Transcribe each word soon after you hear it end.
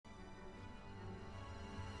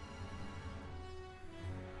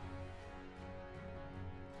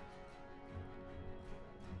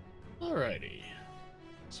Alrighty.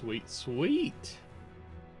 Sweet, sweet.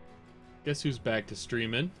 Guess who's back to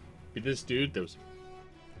streaming? Be this dude. There's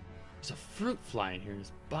a fruit fly in here.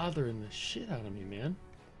 It's bothering the shit out of me, man.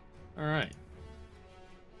 Alright.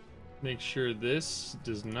 Make sure this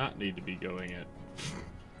does not need to be going at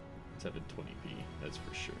 720p. That's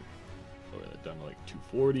for sure. Lower that down to like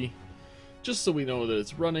 240. Just so we know that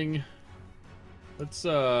it's running. Let's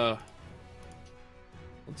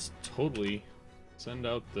totally send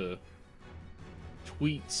out the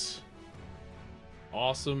tweets.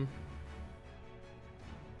 Awesome.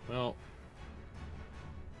 Well,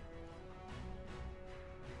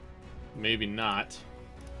 maybe not.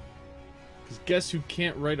 Because guess who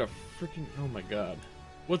can't write a freaking... Oh my god.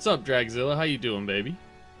 What's up, Dragzilla? How you doing, baby?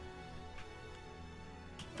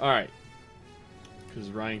 Alright. Because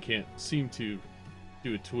Ryan can't seem to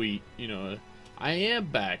do a tweet. You know, I am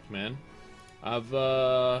back, man. I've,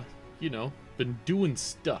 you know, been doing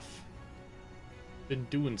stuff. And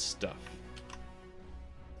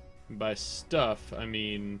by stuff, I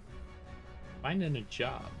mean finding a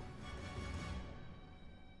job.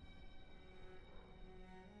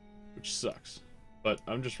 Which sucks. But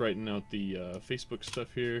I'm just writing out the Facebook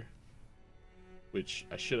stuff here. Which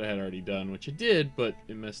I should have had already done, which I did, but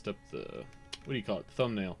it messed up the, what do you call it,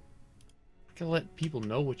 thumbnail. I gotta let people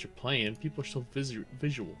know what you're playing. People are so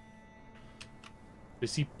visual. They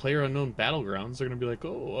see PlayerUnknown Battlegrounds, they're gonna be like,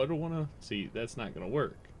 oh, I don't wanna... See, that's not gonna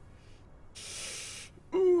work.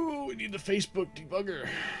 Ooh, we need the Facebook debugger.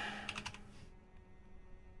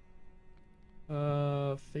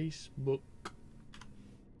 Facebook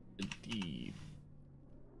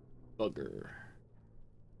debugger.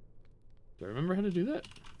 Do I remember how to do that?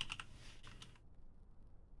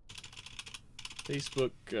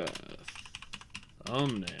 Facebook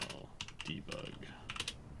thumbnail debug.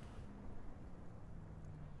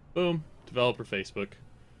 Boom. Developer Facebook.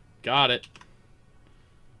 Got it.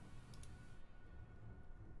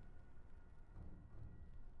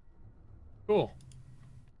 Cool.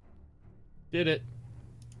 Did it.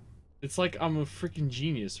 It's like I'm a freaking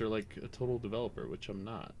genius or like a total developer, which I'm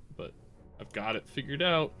not, but I've got it figured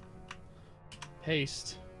out.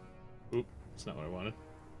 Paste. Oop, that's not what I wanted.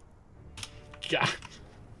 God.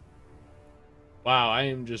 Wow, I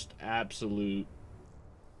am just absolute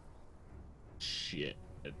shit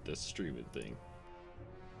at this streaming thing.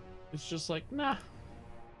 It's just like, nah.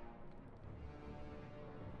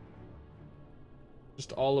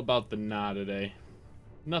 Just all about the nah today.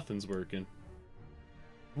 Nothing's working.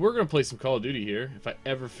 We're gonna play some Call of Duty here, if I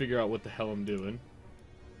ever figure out what the hell I'm doing.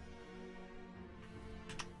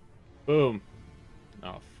 Boom.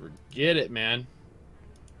 Oh, forget it, man.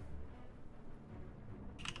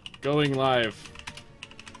 Going live.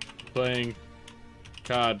 Playing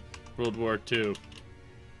COD World War II.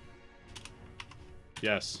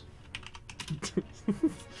 Yes.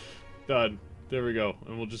 Done. There we go.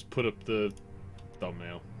 And we'll just put up the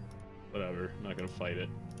thumbnail. Whatever. I'm not gonna fight it.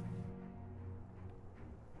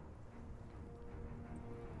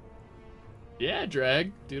 Yeah,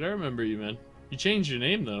 Drag. Dude, I remember you, man. You changed your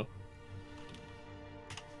name, though.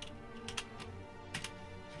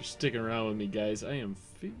 You're sticking around with me, guys. I am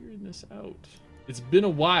figuring this out. It's been a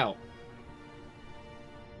while.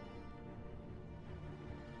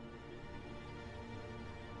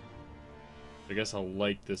 I guess I'll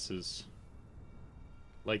like this as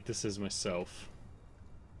myself.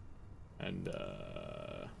 And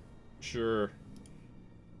sure.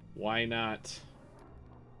 Why not?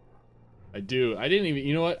 I didn't even,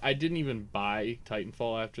 you know what? I didn't even buy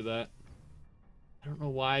Titanfall after that. I don't know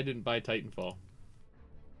why I didn't buy Titanfall.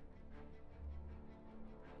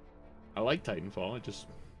 I like Titanfall, I just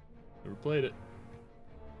never played it.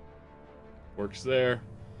 Works there.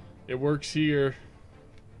 It works here.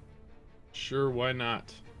 Sure, why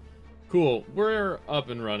not? Cool, we're up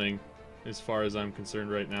and running as far as I'm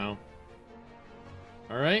concerned right now.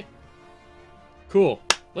 Alright? Cool.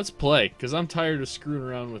 Let's play, because I'm tired of screwing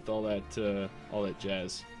around with all that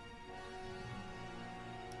jazz.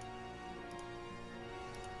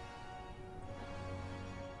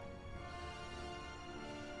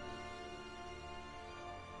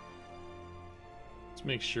 Let's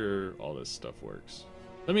make sure all this stuff works.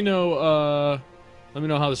 Let me know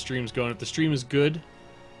how the stream's going. If the stream is good,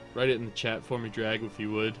 write it in the chat for me, Drag, if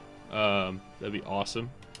you would. That'd be awesome.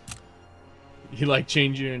 You like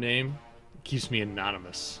changing your name? Keeps me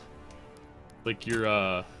anonymous. Like your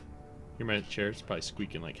my chair, it's probably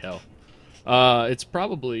squeaking like hell. It's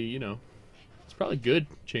probably, you know, it's probably good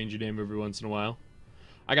change your name every once in a while.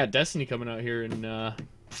 I got Destiny coming out here in a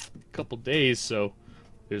couple days, so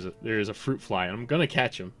there's a fruit fly, and I'm gonna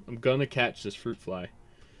catch him. I'm gonna catch this fruit fly.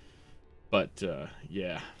 But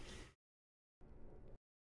yeah.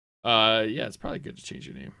 Yeah, it's probably good to change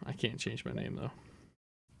your name. I can't change my name though.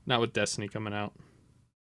 Not with Destiny coming out.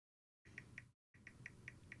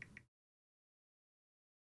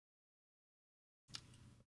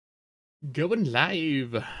 Going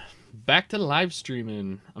live. Back to live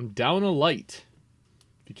streaming. I'm down a light.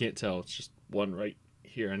 If you can't tell, it's just one right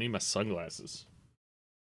here. I need my sunglasses.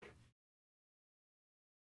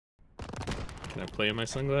 Can I play in my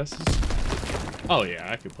sunglasses? Oh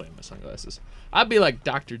yeah, I can play in my sunglasses. I'd be like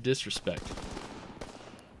Dr. Disrespect.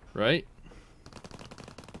 Right?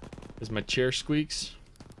 As my chair squeaks?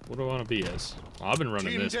 What do I want to be as? Oh, I've been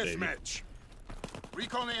running this, baby.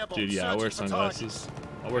 Dude, yeah, I wear sunglasses.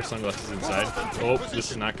 I'll wear sunglasses inside. Oh,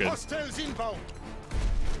 this is not good. See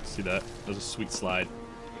that? That was a sweet slide.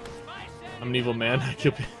 I'm an evil man. I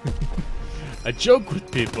kill people. I joke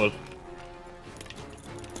with people.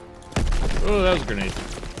 Oh, that was a grenade.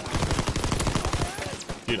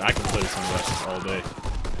 Dude, I can play with sunglasses all day.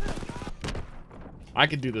 I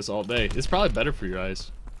could do this all day. It's probably better for your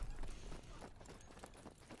eyes.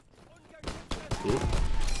 Ooh.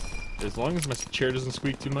 As long as my chair doesn't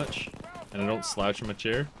squeak too much, and I don't slouch in my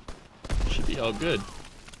chair, should be all good.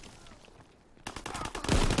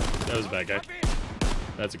 That was a bad guy.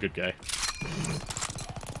 That's a good guy.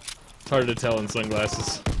 It's hard to tell in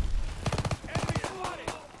sunglasses.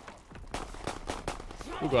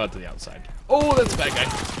 We'll go out to the outside. Oh, that's a bad guy.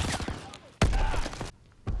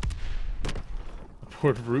 I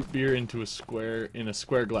poured root beer into a square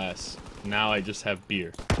glass. Now I just have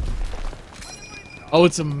beer. Oh,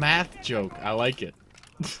 it's a math joke. I like it.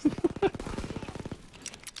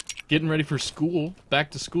 Getting ready for school.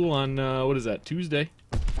 Back to school on, what is that, Tuesday?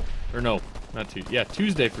 Or no, not Tuesday. Yeah,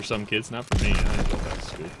 Tuesday for some kids, not for me. I don't go back to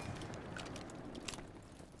school.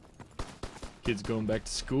 Kids going back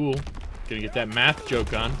to school. Gonna get that math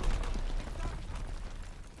joke on.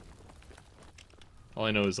 All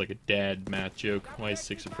I know is like a dad math joke. Why is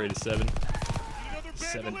 6 afraid of 7?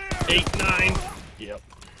 7, 8, 9. Yep.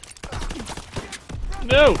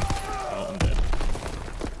 No! Oh, I'm dead.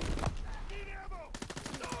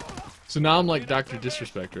 So now I'm like Dr.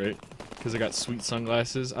 Disrespect, right? Because I got sweet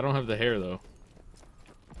sunglasses. I don't have the hair, though.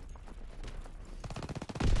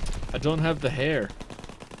 I don't have the hair.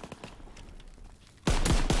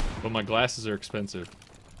 But my glasses are expensive.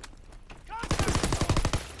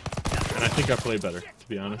 And I think I play better, to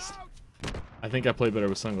be honest. I think I play better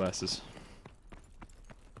with sunglasses.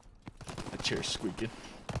 My chair's squeaking.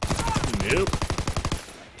 Nope.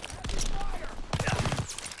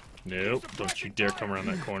 Nope, don't you dare come around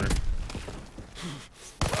that corner.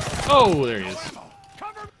 Oh, there he is.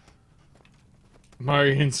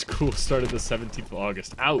 Marian school started the 17th of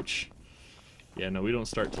August. Ouch. Yeah, no, we don't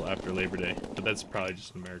start till after Labor Day. But that's probably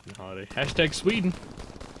just an American holiday. Hashtag Sweden.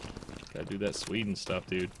 Gotta do that Sweden stuff,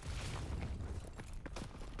 dude.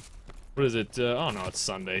 What is it? Oh, no, it's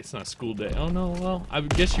Sunday. It's not school day. Oh, no, well, I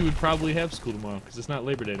would guess you would probably have school tomorrow, because it's not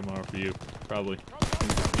Labor Day tomorrow for you. Probably.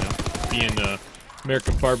 You know, being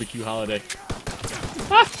American barbecue holiday.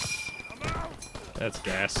 Ah! That's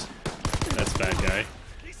gas. That's a bad guy.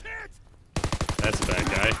 That's a bad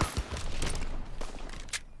guy.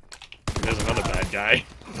 There's another bad guy.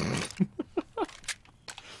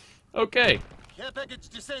 Okay.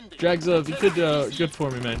 Drags, if you could, good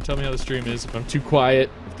for me, man. Tell me how the stream is. If I'm too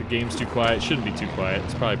quiet, if the game's too quiet, it shouldn't be too quiet.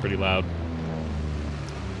 It's probably pretty loud.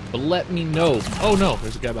 But let me know. Oh no,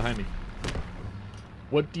 there's a guy behind me.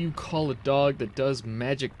 What do you call a dog that does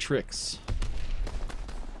magic tricks?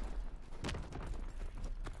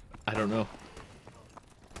 I don't know.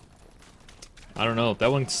 I don't know.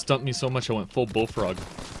 That one stumped me so much I went full bullfrog.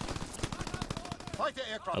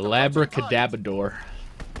 Labracadabrador.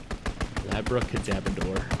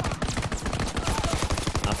 Labracadabrador.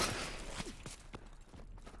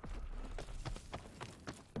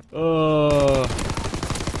 I'm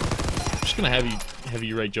just gonna have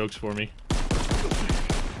you write jokes for me.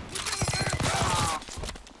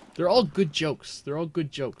 They're all good jokes. They're all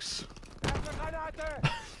good jokes.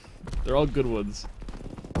 They're all good ones.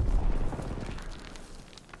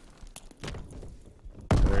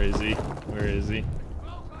 Where is he? Where is he?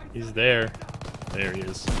 He's there. There he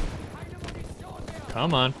is.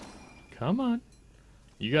 Come on. Come on.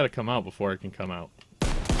 You gotta come out before I can come out.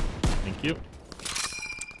 Thank you.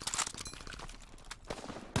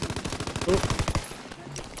 Oh.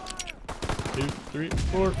 2, 3,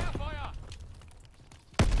 4.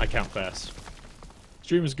 I count fast.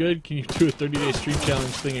 Stream is good. Can you do a 30-day stream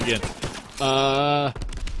challenge thing again?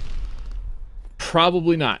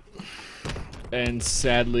 Probably not. And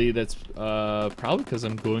sadly, that's probably because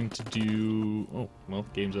I'm going to do. Oh, well,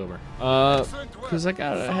 game's over. Because I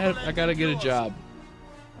gotta get a job.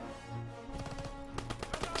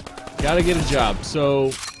 Gotta get a job.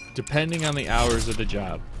 So, depending on the hours of the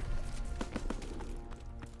job,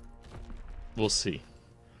 we'll see.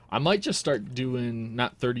 I might just start doing,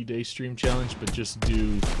 not 30-day stream challenge, but just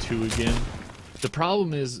do 2 again. The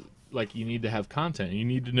problem is, like, you need to have content. You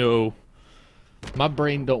need to know, my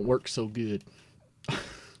brain don't work so good.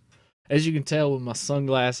 As you can tell with my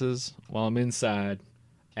sunglasses while I'm inside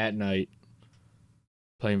at night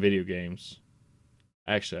playing video games.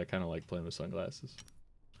 Actually, I kind of like playing with sunglasses.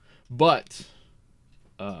 But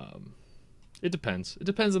it depends. It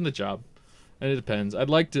depends on the job. And it depends. I'd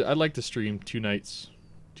like to stream 2 nights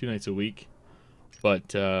a week. But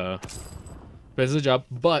depends on the job.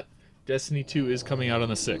 But Destiny 2 is coming out on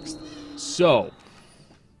the 6th. So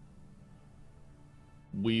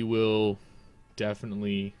we will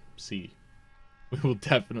definitely see. We will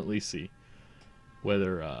definitely see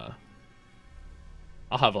whether I'll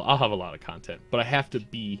have a lot of content, but I have to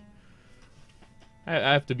be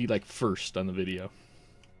like first on the video.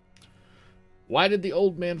 Why did the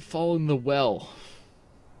old man fall in the well?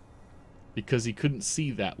 Because he couldn't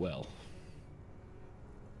see that well.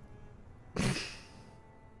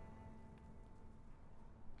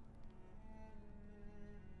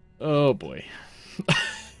 Oh boy.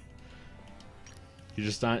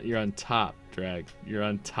 You're on top, Drag. You're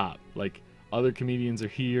on top. Like, other comedians are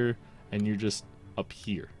here, and you're just up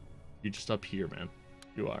here. You're just up here, man.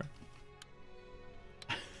 You are.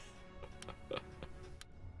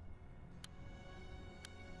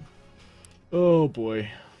 Oh boy.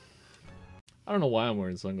 I don't know why I'm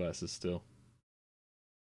wearing sunglasses still.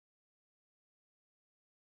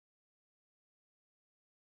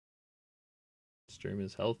 Stream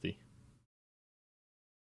is healthy.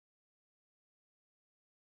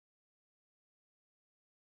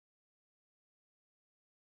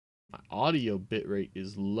 My audio bitrate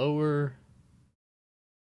is lower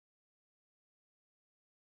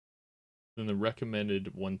than the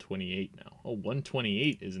recommended 128 now. Oh,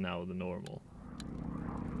 128 is now the normal.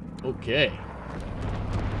 Okay.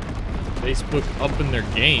 Facebook up in their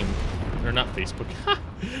game. Or not Facebook.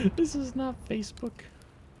 This is not Facebook.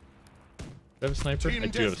 Do I have a sniper? I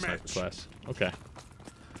do have a sniper class. Okay.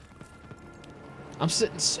 I'm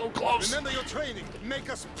sitting so close. Remember your training. Make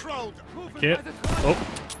us proud. Can't. Oh.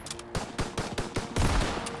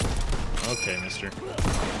 Okay, mister.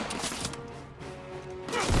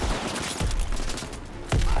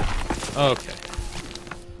 Okay.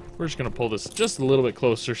 We're just gonna pull this just a little bit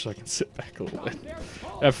closer so I can sit back a little bit.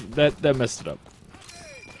 That messed it up.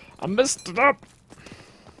 I messed it up!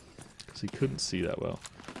 Because he couldn't see that well.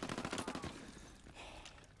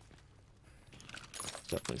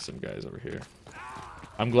 Definitely some guys over here.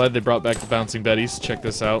 I'm glad they brought back the bouncing betties. Check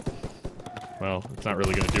this out. Well, it's not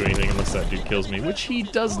really gonna do anything unless that dude kills me, which he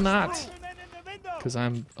does not. Because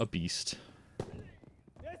I'm a beast.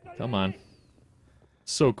 Come on.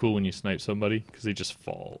 So cool when you snipe somebody, because they just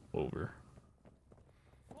fall over.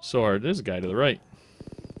 So hard. There's a guy to the right.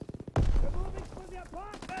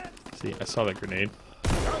 See, I saw that grenade.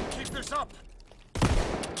 Keep this up.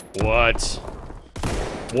 What?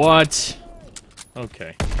 What?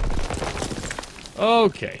 Okay.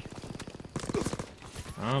 Okay.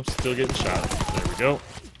 I'm still getting shot. There we go.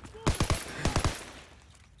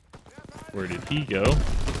 Where did he go?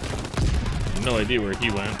 No idea where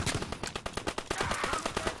he went.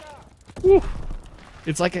 Woo!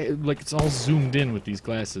 It's like it's all zoomed in with these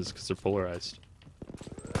glasses because they're polarized.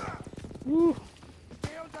 Woo! I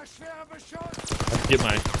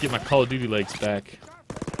have to get my Call of Duty legs back.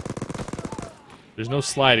 There's no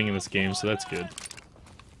sliding in this game, so that's good.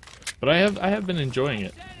 But I have been enjoying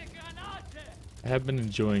it. I have been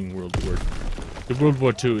enjoying World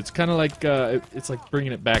War II. It's kind of like it's like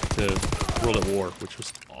bringing it back to World at War, which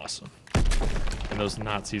was awesome. And those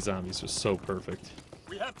Nazi zombies were so perfect.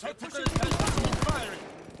 We have tactical firing.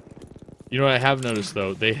 You know what I have noticed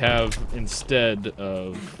though? They have, instead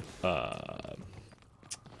of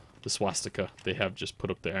the swastika, they have just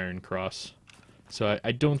put up the Iron Cross. So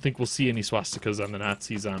I don't think we'll see any swastikas on the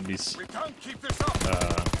Nazi zombies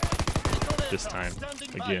this time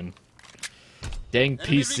again. Dang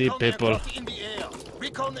PC people.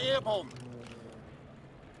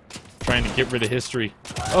 Trying to get rid of history.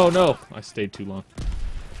 Oh no, I stayed too long.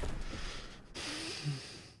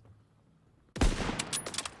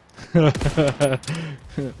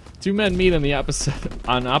 Two men meet on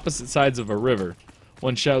opposite sides of a river.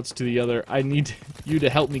 One shouts to the other, "I need you to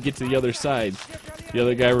help me get to the other side." The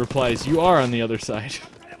other guy replies, "You are on the other side."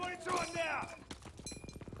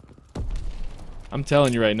 I'm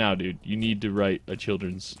telling you right now, dude, you need to write a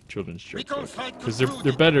children's joke book. Because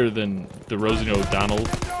they're better than the Rosie O'Donnell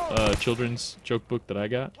children's joke book that I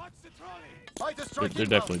got. They're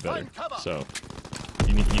definitely better. So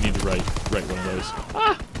you need to write one of those.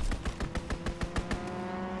 Ah!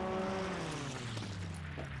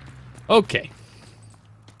 Okay.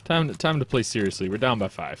 Time to play seriously. We're down by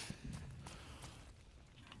 5.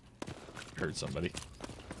 Heard somebody.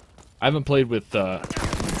 I haven't played with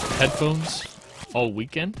headphones all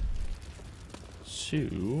weekend.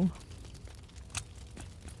 So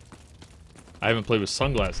I haven't played with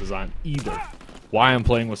sunglasses on either. Why I'm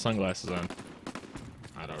playing with sunglasses on,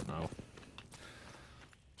 I don't know.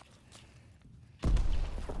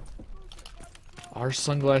 Are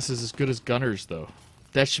sunglasses as good as Gunnars, though?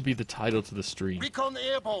 That should be the title to the stream. Recon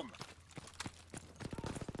airborne.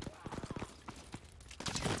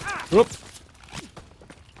 Whoop.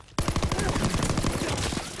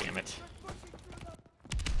 Damn it.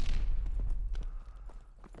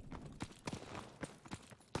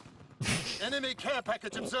 Enemy care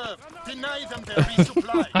package observed. Deny them their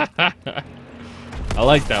resupply. I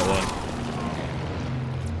like that one.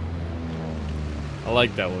 I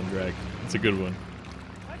like that one, Drag. It's a good one.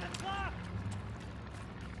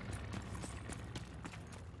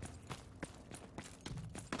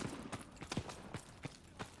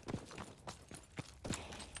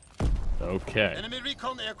 Okay. Enemy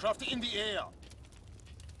recon aircraft in the air.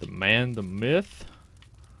 The man, the myth.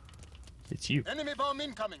 It's you. Enemy bomb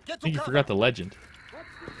incoming. Get I to think you cover. forgot the legend.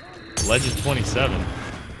 Legend 27.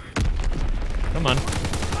 Come on.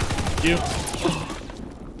 You.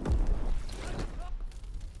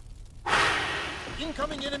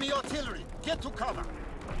 Incoming enemy artillery. Get to cover.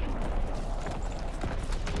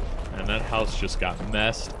 And that house just got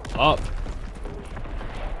messed up.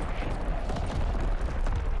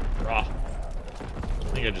 Raw.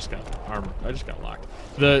 I think I just got armor. I just got locked.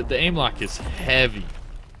 The aim lock is heavy.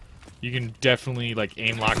 You can definitely like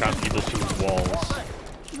aim lock on people through walls.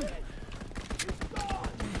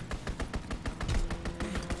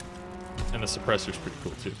 And the suppressor's pretty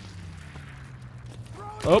cool too.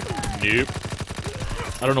 Oh, nope.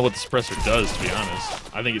 I don't know what the suppressor does, to be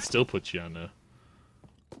honest. I think it still puts you on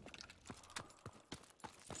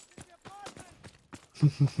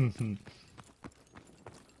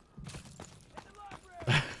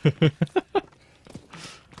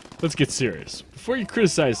Let's get serious. Before you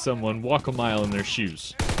criticize someone, walk a mile in their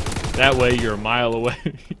shoes. That way you're a mile away.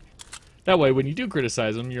 That way when you do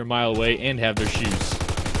criticize them, you're a mile away and have their shoes.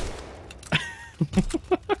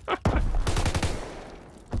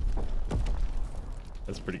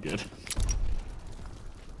 That's pretty good.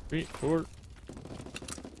 3, 4.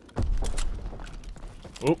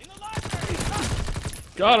 Oh.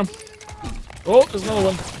 Got him. Oh, there's another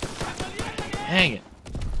one. Hang it.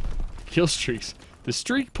 Kill streaks. The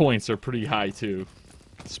streak points are pretty high too.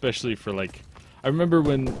 Especially for like, I remember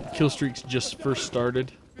when kill streaks just first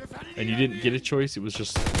started and you didn't get a choice. It was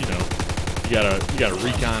just, you know, you got a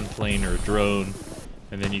recon plane or a drone,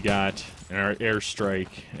 and then you got an airstrike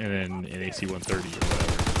and then an AC-130 or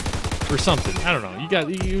whatever. Or something. I don't know.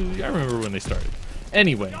 I remember when they started.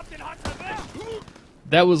 Anyway.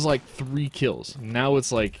 That was like 3 kills. Now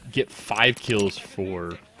it's like get 5 kills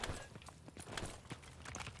for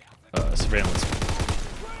surveillance.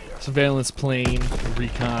 Surveillance plane,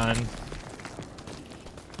 recon,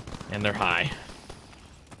 and they're high.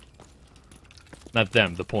 Not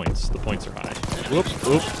them, the points. The points are high. Whoop,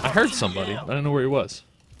 whoop. I heard somebody. I don't know where he was.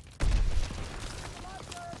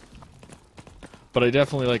 But I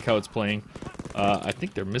definitely like how it's playing. I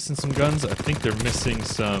think they're missing some guns. I think they're missing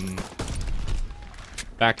some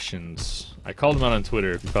factions. I called them out on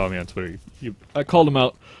Twitter. If you follow me on Twitter, I called them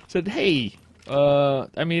out. Said, hey,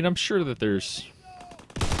 I mean, I'm sure that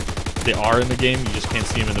they are in the game. You just can't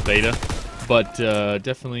see them in the beta. But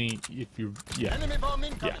definitely, if you, yeah.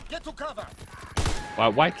 Get to cover.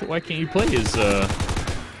 Why can't you play as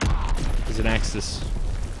an Axis,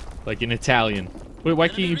 like in Italian? Wait, why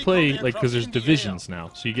can't you play like, because there's divisions now,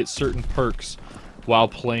 so you get certain perks while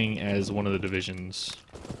playing as one of the divisions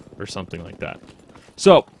or something like that.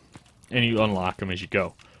 So, and you unlock them as you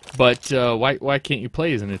go. But why can't you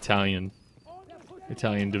play as an Italian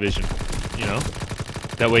division? You know,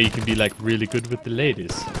 that way you can be like really good with the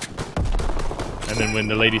ladies. And then when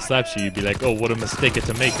the lady slaps you, you'd be like, oh, what a mistake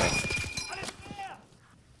to make.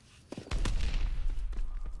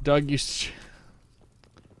 Doug,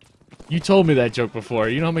 you told me that joke before.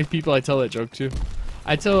 You know how many people I tell that joke to?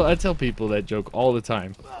 I tell people that joke all the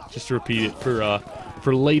time. Just to repeat it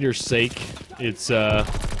for later's sake. It's my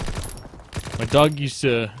dog used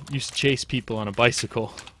to chase people on a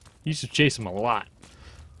bicycle. He used to chase them a lot.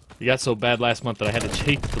 He got so bad last month that I had to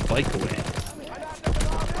take the bike away.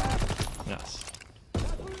 Yes.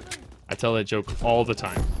 I tell that joke all the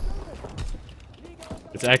time.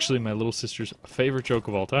 It's actually my little sister's favorite joke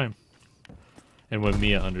of all time. And when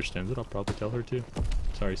Mia understands it, I'll probably tell her too.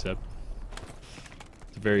 Sorry, Seb.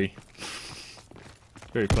 It's a very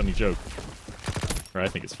funny joke. Or I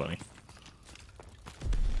think it's funny.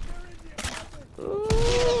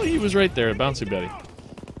 Oh, he was right there, Bouncy Betty.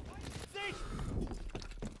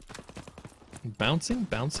 Bouncing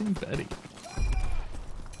Betty.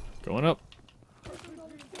 Going up.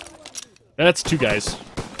 That's two guys.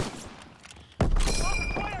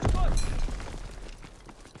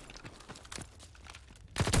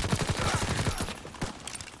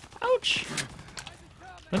 Ouch!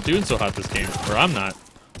 Not doing so hot this game. Or I'm not.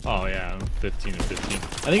 Oh yeah, I'm 15 and 15. I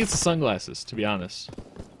think it's the sunglasses, to be honest.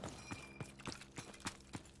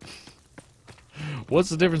 What's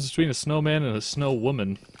the difference between a snowman and a snow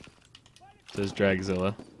woman? Says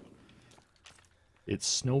Dragzilla. It's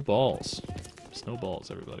snowballs. Snowballs,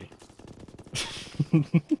 everybody.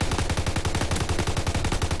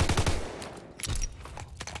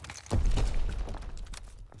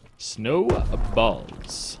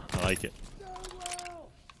 Snowballs. I like it.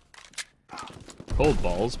 Cold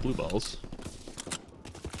balls, blue balls.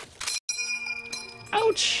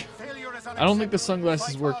 Ouch! I don't think the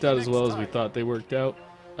sunglasses worked out as well as we thought they worked out.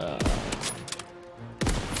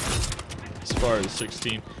 As far as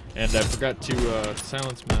 16. And I forgot to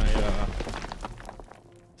silence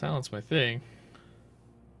my thing.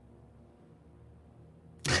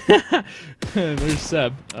 There's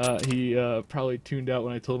Seb. He probably tuned out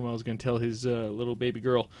when I told him I was going to tell his little baby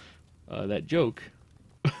girl that joke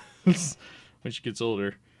when she gets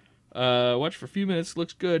older. Watch for a few minutes.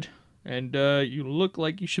 Looks good. And you look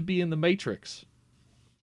like you should be in the Matrix.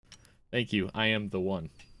 Thank you. I am the one.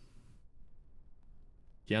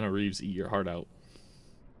 Keanu Reeves, eat your heart out.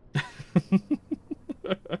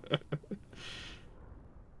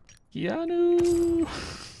 Keanu!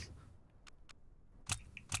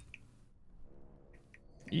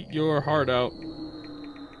 Eat your heart out.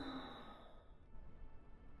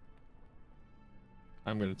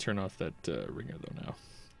 I'm gonna turn off that ringer though now.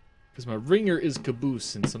 Because my ringer is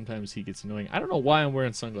caboose and sometimes he gets annoying. I don't know why I'm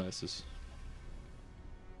wearing sunglasses.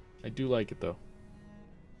 I do like it though.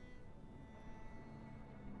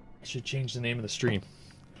 I should change the name of the stream.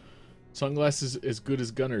 Sunglasses as good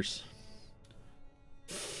as Gunnars.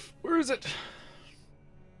 Where is it?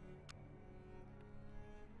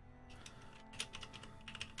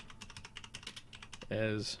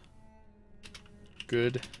 As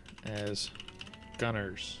good as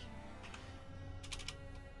Gunnars.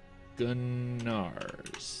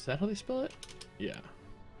 Gunnars. Is that how they spell it? Yeah.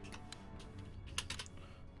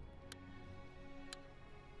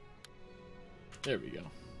 There we go.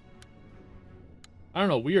 I don't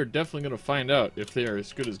know. We are definitely going to find out if they are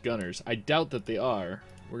as good as Gunnars. I doubt that they are.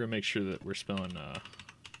 We're going to make sure that we're spelling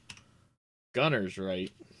Gunnars right.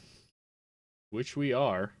 Which we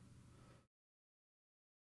are.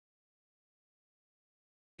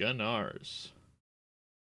 Gunnars.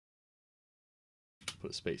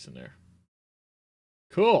 Put a space in there.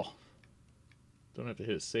 Cool. Don't have to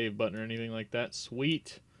hit a save button or anything like that.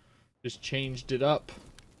 Sweet. Just changed it up.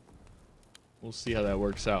 We'll see how that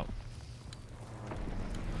works out.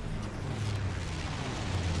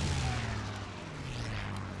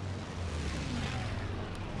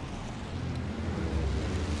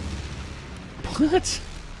 What?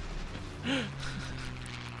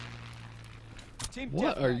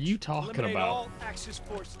 What are you talking about? All Axis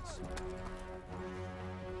forces.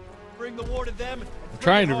 Bring the war to them. I'm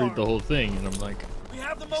trying to read the whole thing, and I'm like, we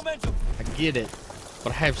have the momentum. I get it,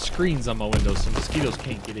 but I have screens on my windows, so mosquitoes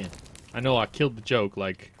can't get in. I know I killed the joke,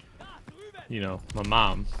 like, you know, my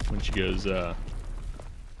mom when she goes, oh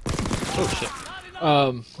shit.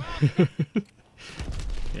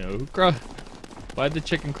 You know, why'd the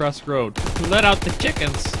chicken cross the road? Who let out the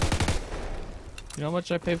chickens? You know how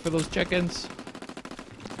much I pay for those chickens?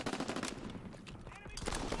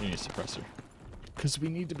 We need a suppressor. Because we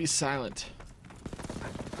need to be silent.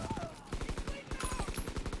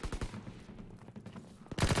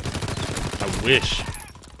 I wish.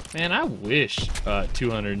 Man, I wish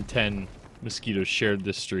 210 mosquitoes shared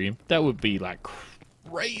this stream. That would be like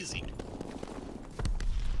crazy.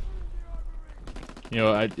 You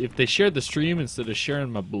know, if they shared the stream instead of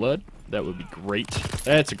sharing my blood, that would be great.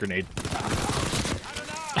 That's a grenade.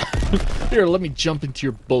 Here, let me jump into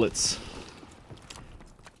your bullets.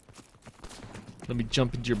 Let me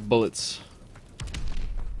jump into your bullets.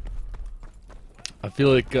 I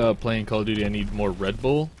feel like playing Call of Duty, I need more Red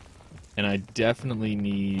Bull. And I definitely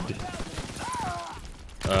need...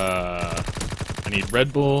 I need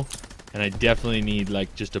Red Bull. And I definitely need,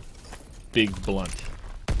 like, just a big blunt.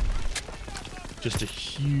 Just a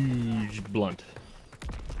huge blunt.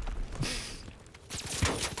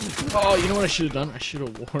 Oh, you know what I should have done? I should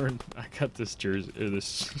have worn. I got this jersey, or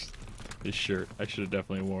this shirt. I should have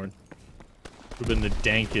definitely worn. Would have been the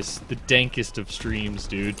dankest of streams,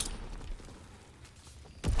 dude.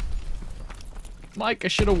 Mike, I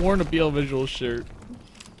should have worn a BL Visual shirt.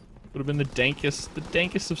 Would have been the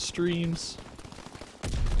dankest of streams.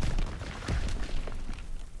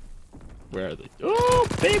 Where are they? Oh,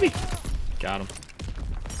 baby! Got him.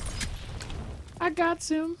 I got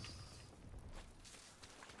him.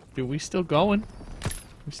 Dude, we still going.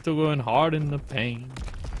 We still going hard in the pain.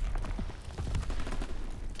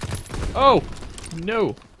 Oh!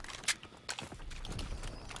 No!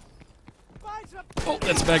 Oh,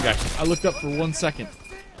 that's a bad guy. I looked up for 1 second.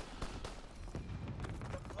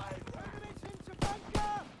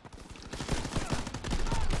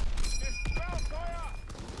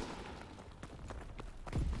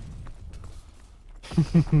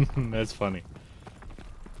 That's funny.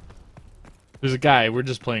 There's a guy, we're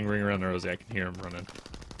just playing Ring Around the Rosie. I can hear him running.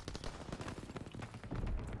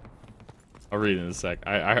 I'll read it in a sec.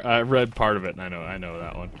 I read part of it and I know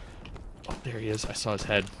that one. Oh, there he is. I saw his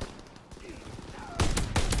head.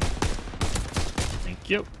 Thank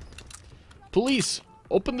you. Police!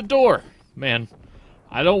 Open the door! Man,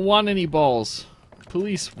 I don't want any balls.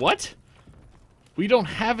 Police, what? We don't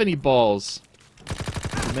have any balls.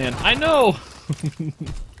 Man, I know!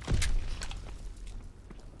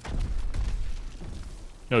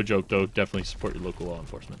 No joke, though. Definitely support your local law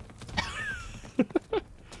enforcement.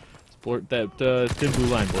 Support that thin blue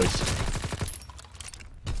line, boys.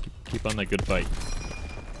 Keep on that good fight.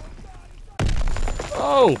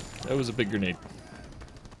 Oh! That was a big grenade.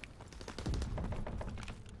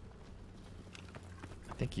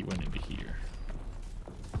 I think he went into here.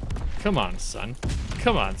 Come on, son.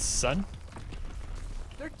 Come on, son.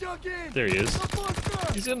 There he is.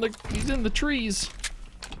 He's in the trees.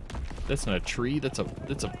 That's not a tree. That's a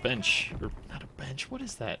bench. Or not a bench. What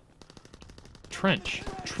is that? Trench.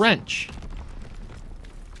 Trench.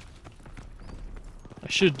 I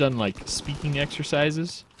should have done like speaking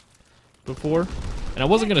exercises before, and I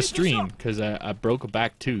wasn't gonna stream because I broke a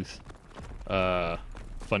back tooth.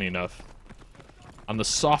 Funny enough, on the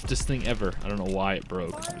softest thing ever. I don't know why it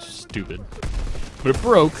broke. It was stupid, but it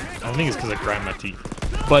broke. I think it's because I grind my teeth.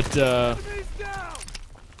 But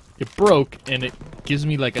it broke, and it gives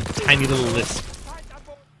me like a tiny little lisp.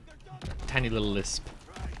 Tiny little lisp.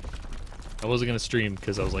 I wasn't gonna stream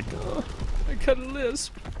because I was like, oh, I got a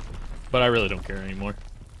lisp. But I really don't care anymore.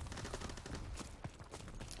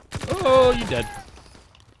 Oh, you dead.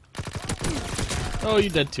 Oh, you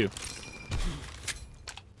dead too.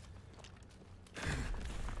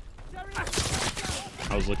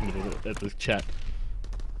 I was looking at the chat.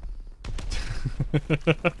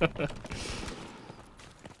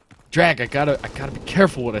 Drag, I gotta be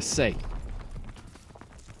careful what I say.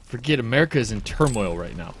 Forget, America is in turmoil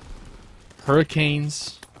right now.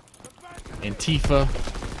 Hurricanes, Antifa,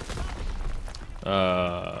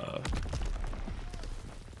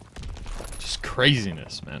 just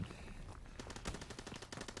craziness, man.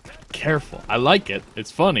 Careful. I like it. It's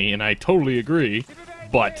funny, and I totally agree.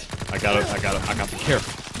 But I gotta be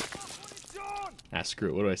careful. Ah, screw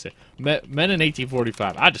it. What do I say? Men in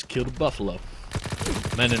 1845. I just killed a buffalo.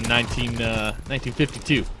 Men in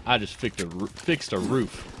 1952. I just fixed a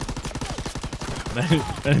roof. Men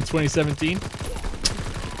in 2017.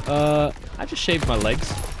 I just shaved my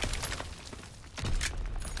legs.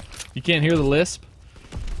 You can't hear the lisp.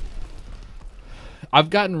 I've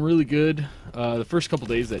gotten really good. The first couple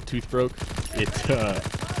days that tooth broke, it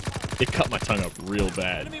cut my tongue up real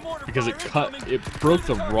bad because it broke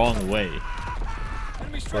the wrong way.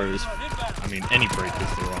 Whereas, I mean, any break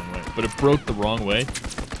is the wrong way, but it broke the wrong way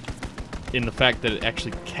in the fact that it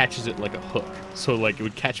actually catches it like a hook. So like it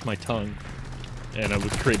would catch my tongue, and it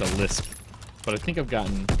would create a lisp. But I think I've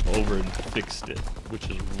gotten over and fixed it, which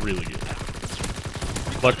is really good.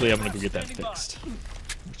 Luckily, I'm gonna go get that fixed,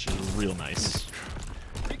 which is real nice.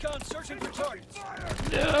 Recon searching for targets.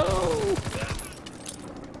 No.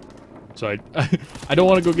 So I don't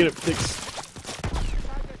want to go get it fixed.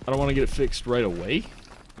 I don't want to get it fixed right away.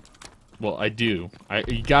 Well, I do.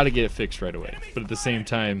 You got to get it fixed right away. But at the same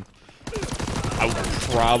time, I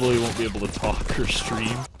probably won't be able to talk or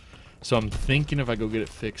stream. So I'm thinking if I go get it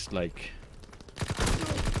fixed, like,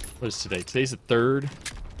 what is today? Today's the 3rd.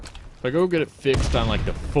 If I go get it fixed on like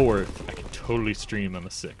the 4th, I can totally stream on the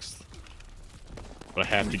 6th. But I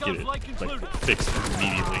have to get it like fixed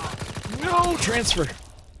immediately. No transfer.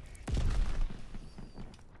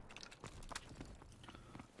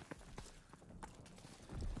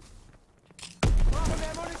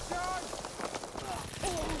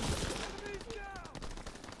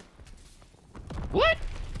 What?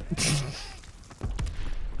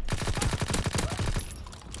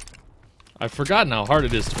 I've forgotten how hard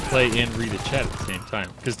it is to play and read a chat at the same time.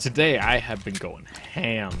 Because today I have been going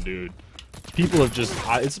ham, dude. People have just...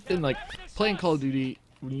 it's been like playing Call of Duty,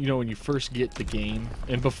 you know, when you first get the game.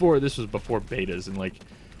 And before, this was before betas. And like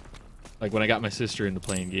when I got my sister into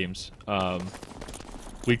playing games.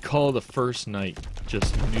 We'd call the first night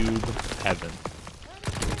just noob heaven.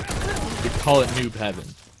 We'd call it noob heaven.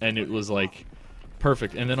 And it was like...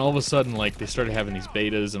 perfect. And then all of a sudden, like, they started having these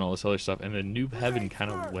betas and all this other stuff, and then noob heaven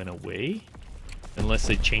kind of went away, unless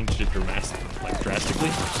they changed it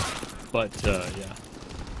drastically. But yeah,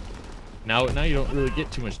 now you don't really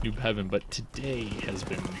get too much noob heaven. But today has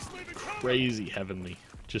been crazy heavenly.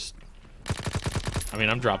 Just, I mean,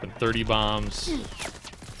 I'm dropping 30 bombs.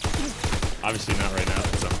 Obviously not right now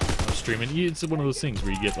because I'm streaming. It's one of those things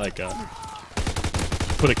where you get like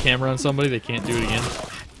put a camera on somebody, they can't do it again.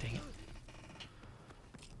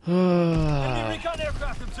 Recon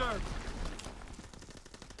aircraft observed.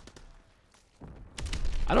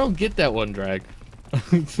 I don't get that one, Drag.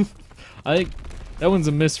 I think that one's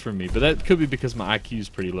a miss for me, but that could be because my IQ is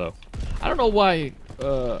pretty low. I don't know why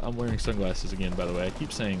I'm wearing sunglasses again, by the way. I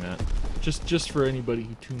keep saying that. Just for anybody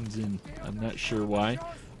who tunes in. I'm not sure why.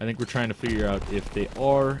 I think we're trying to figure out if they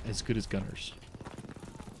are as good as Gunnars.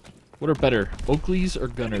 What are better, Oakleys or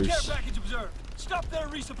Gunnars? Care package observed. Stop their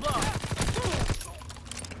resupply.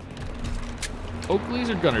 Oakleys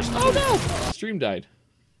or Gunnars? Oh no! Stream died.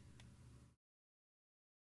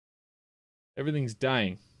 Everything's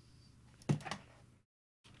dying.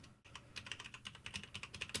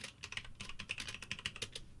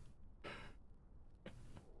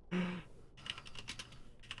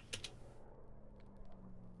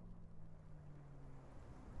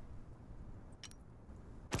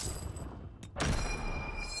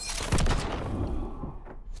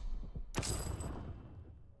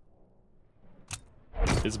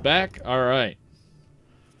 It's back? Alright.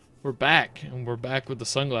 We're back, and we're back with the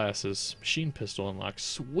sunglasses. Machine pistol unlocked.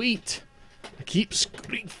 Sweet! I keep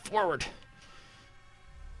scooting forward.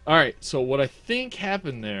 Alright, so what I think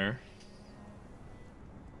happened there...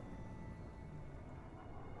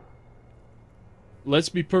 Let's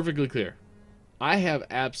be perfectly clear. I have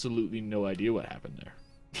absolutely no idea what happened there.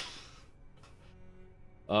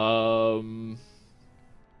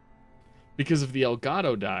 Because if the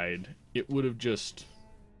Elgato died, it would have just...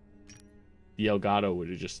 The Elgato would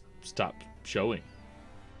have just stopped showing.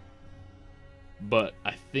 But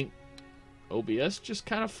I think OBS just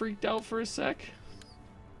kind of freaked out for a sec.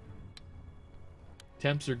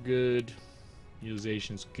 Temps are good.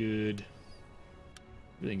 Utilization's good.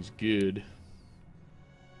 Everything's good.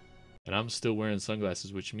 And I'm still wearing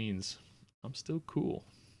sunglasses, which means I'm still cool.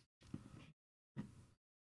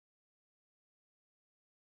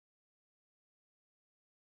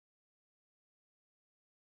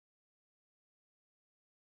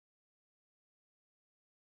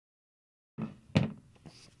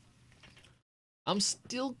 I'm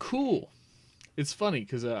still cool. It's funny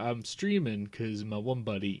because I'm streaming because my one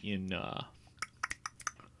buddy in what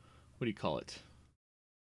do you call it?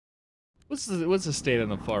 What's the state on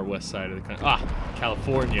the far west side of the country? Ah,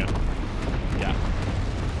 California. Yeah,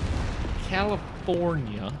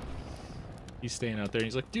 California. He's staying out there. And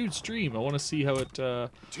he's like, dude, stream. I want to see how it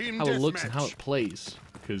looks and how it plays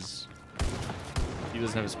because he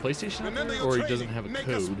doesn't have his PlayStation out there, or he doesn't have a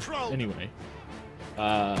code anyway.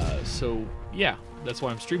 So yeah, that's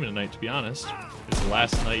why I'm streaming tonight, to be honest. It's the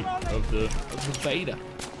last night of the beta.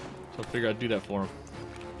 So I figured I'd do that for him.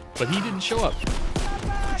 But he didn't show up,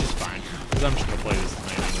 which is fine, because I'm just gonna play this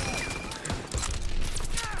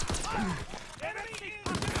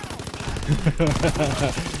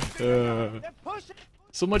tonight.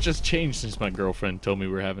 So much has changed since my girlfriend told me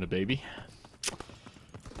we were having a baby.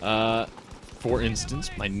 For instance,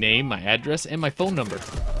 my name, my address, and my phone number.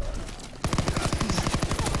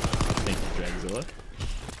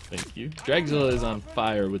 Thank you. Dragzilla is on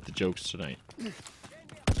fire with the jokes tonight.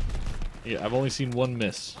 Yeah, I've only seen one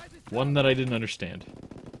miss. One that I didn't understand.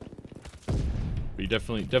 But you're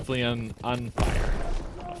definitely on fire,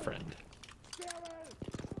 my friend.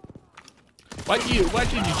 Why did you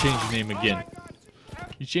change your name again?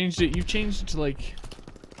 You changed it to like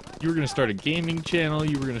you were gonna start a gaming channel,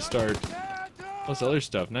 you were gonna start all this other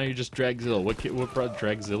stuff. Now you're just Dragzilla. What brought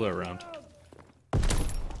Dragzilla around?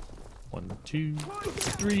 1, 2,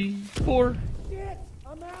 3, 4.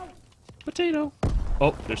 Potato.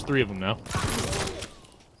 Oh, there's 3 of them now.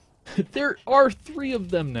 There are 3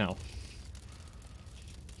 of them now.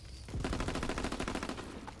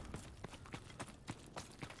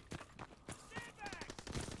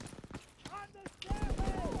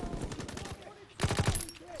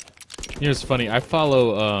 You know, it's funny. I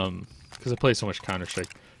follow, because I play so much Counter-Strike.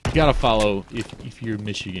 You gotta follow, if you're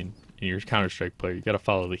Michigan and you're a Counter-Strike player, you gotta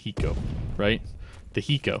follow the Hiko, right? The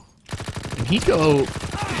Hiko. And Hiko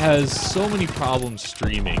has so many problems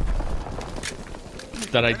streaming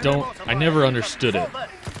that I never understood it.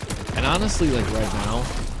 And honestly, like right now,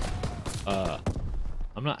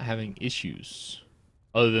 I'm not having issues.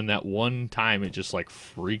 Other than that one time it just like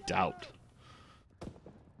freaked out.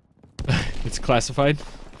 It's classified?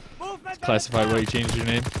 It's classified why you changed your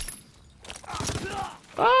name?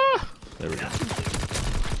 Ah! There we go.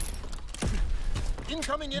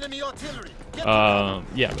 Incoming enemy artillery.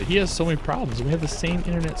 Yeah, but he has so many problems. We have the same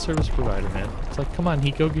internet service provider, man. It's like, come on,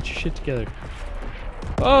 Hiko, get your shit together.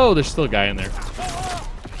 Oh, there's still a guy in there.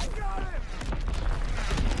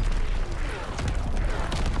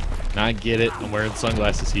 Now I get it. I'm wearing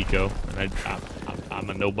sunglasses, Hiko, and I'm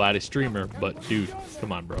a nobody streamer. But dude,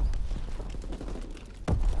 come on, bro.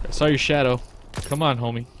 I saw your shadow. Come on,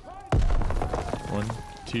 homie. 1,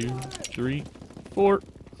 2, 3, 4.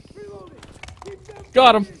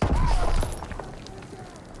 Got him.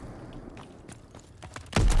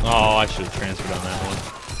 Oh, I should have transferred on that one.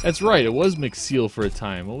 That's right. It was McSeal for a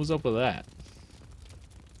time. What was up with that?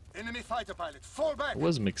 Enemy fighter pilot, fall back. It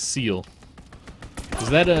was McSeal. Was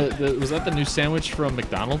that the new sandwich from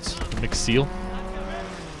McDonald's? McSeal?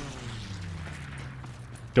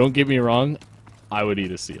 Don't get me wrong, I would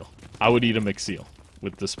eat a seal. I would eat a McSeal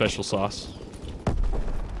with the special sauce.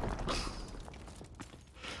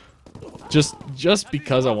 Just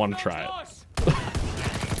because I want to try it.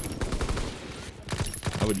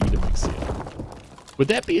 I would eat a McSeal. Would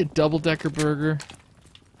that be a double-decker burger?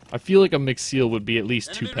 I feel like a McSeal would be at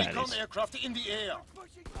least 2 patties. In the air.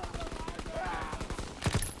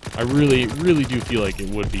 I really, really do feel like it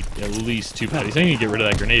would be at least 2 patties. I need to get rid of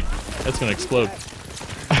that grenade. That's gonna explode.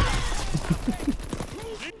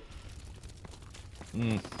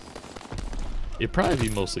 It'd probably be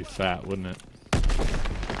mostly fat, wouldn't it?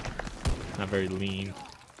 Not very lean.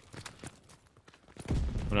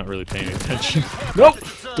 I'm not really paying attention. Nope!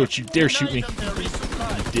 Don't you dare shoot me.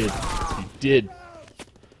 You did. You did.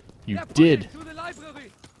 You did.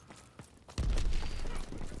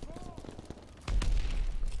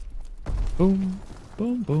 Boom,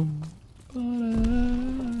 boom, boom.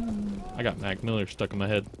 Ba-da. I got Mac Miller stuck in my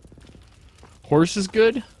head. Horse is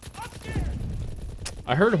good?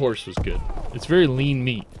 I heard horse was good. It's very lean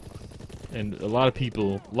meat. And a lot of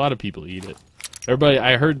people eat it. Everybody,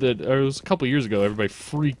 I heard that it was a couple years ago, everybody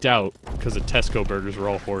freaked out because the Tesco burgers were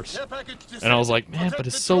all horse. And I was like, man, but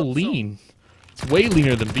it's so lean. It's way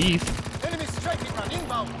leaner than beef.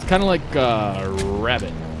 It's kind of like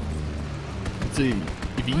rabbit. See,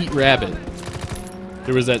 if you eat rabbit,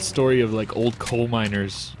 there was that story of like old coal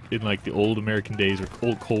miners in like the old American days where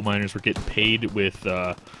old coal miners were getting paid with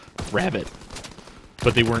rabbit.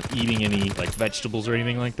 But they weren't eating any like vegetables or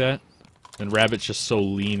anything like that. And rabbit's just so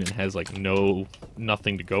lean and has like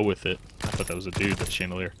nothing to go with it. I thought that was a dude, that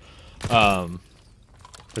chandelier. But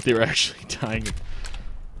they were actually dying of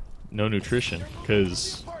no nutrition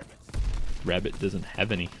because rabbit doesn't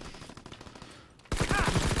have any.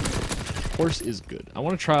 Horse is good. I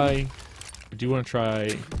want to try. I do want to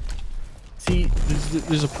try. See,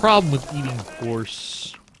 there's a problem with eating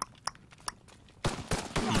horse.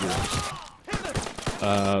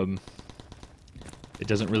 It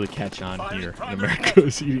doesn't really catch on here in America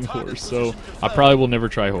as eating horse, so I probably will never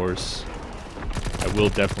try horse. I will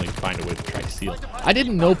definitely find a way to try seal. I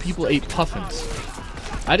didn't know people ate puffins.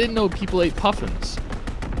 I didn't know people ate puffins.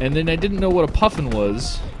 And then I didn't know what a puffin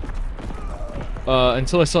was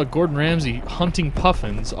until I saw Gordon Ramsay hunting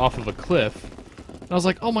puffins off of a cliff. And I was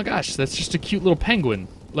like, oh my gosh, that's just a cute little penguin,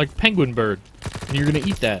 like penguin bird. And you're gonna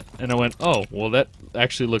eat that. And I went, oh, well that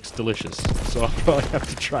actually looks delicious. So I'll probably have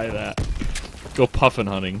to try that. Go puffin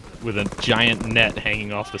hunting with a giant net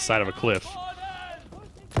hanging off the side of a cliff.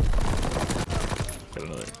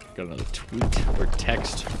 Got another tweet or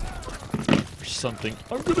text or something.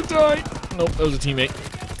 I'm gonna die! Nope, that was a teammate.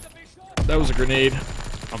 That was a grenade.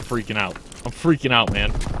 I'm freaking out. I'm freaking out,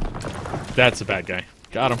 man. That's a bad guy.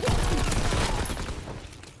 Got him.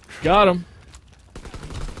 Got him.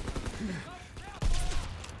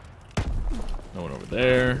 No one over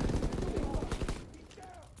there.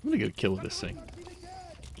 I'm gonna get a kill with this thing.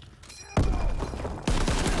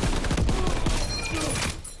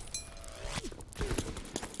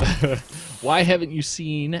 Why haven't you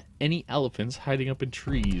seen any elephants hiding up in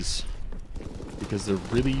trees? Because they're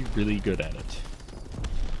really, really good at it.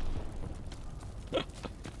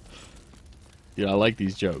 Yeah, I like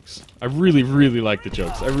these jokes. I really, really like the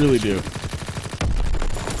jokes. I really do.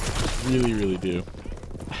 Really, really do.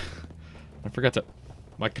 I forgot to...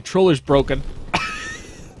 My controller's broken.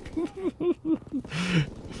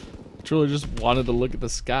 controller just wanted to look at the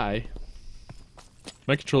sky.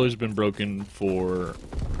 My controller's been broken for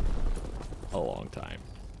a long time.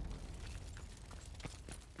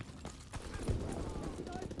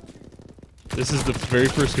 This is the very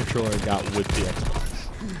first controller I got with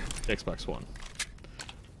the Xbox One.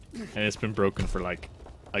 And it's been broken for like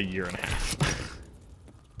a year and a half.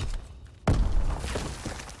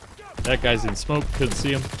 That guy's in smoke, couldn't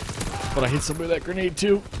see him. But I hit somebody with that grenade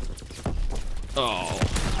too. Oh.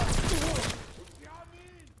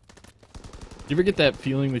 You ever get that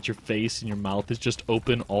feeling that your face and your mouth is just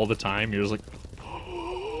open all the time? You're just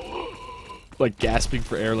like gasping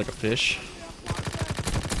for air like a fish.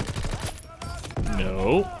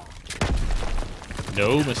 No.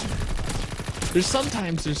 No, mister. There's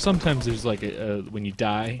sometimes like when you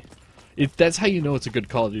die, that's how you know it's a good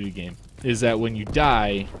Call of Duty game. Is that when you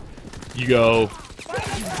die, you go,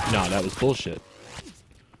 no, that was bullshit.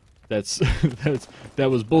 That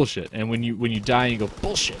was bullshit. And when you die and you go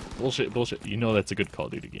bullshit, bullshit, bullshit, you know that's a good Call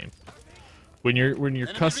of Duty game. When you're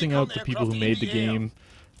cussing out the people who made the game,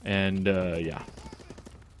 and yeah.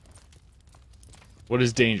 What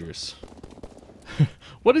is dangerous?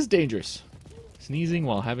 What is dangerous? Sneezing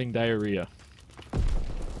while having diarrhea.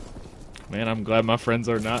 Man, I'm glad my friends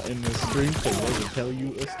are not in this stream because they will tell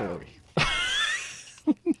you a story.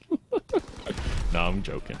 No, I'm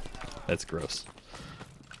joking. That's gross.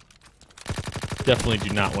 Definitely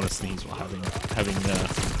do not want to sneeze while having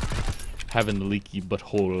the leaky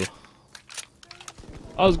butthole.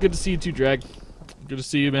 Oh, it was good to see you too, Drag. Good to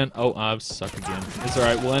see you, man. Oh, I suck again. It's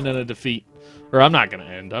alright, we'll end on a defeat. Or I'm not gonna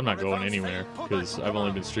end. I'm not going anywhere because I've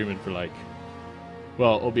only been streaming for like,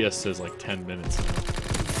 well, OBS says like 10 minutes.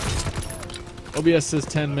 OBS says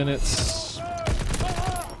 10 minutes.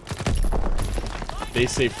 They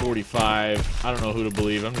say 45. I don't know who to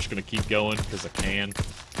believe. I'm just gonna keep going because I can.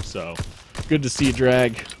 So, good to see you,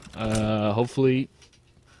 Drag. Hopefully,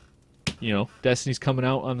 you know, Destiny's coming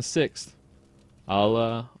out on the 6th.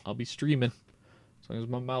 I'll be streaming as long as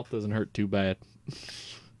my mouth doesn't hurt too bad.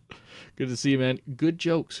 Good to see you, man. Good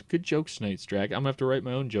jokes tonight, Drag. I'm gonna have to write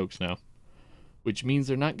my own jokes now, which means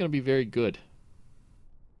they're not gonna be very good.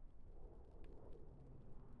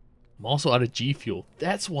 I'm also out of G Fuel.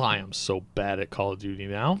 That's why I'm so bad at Call of Duty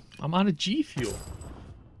now. I'm out of G Fuel.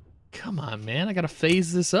 Come on, man. I gotta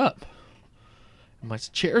phase this up. My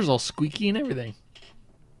chair's all squeaky and everything.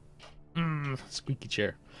 Squeaky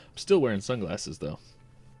chair. I'm still wearing sunglasses, though.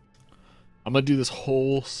 I'm gonna do this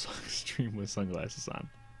whole stream with sunglasses on.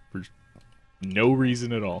 For no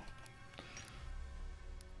reason at all.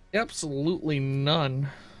 Absolutely none.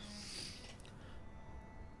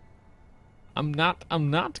 I'm not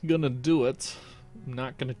gonna do it. I'm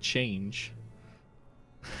not gonna change.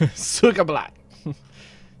 Suka black.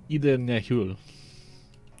 Ida Nahul.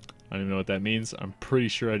 I don't even know what that means. I'm pretty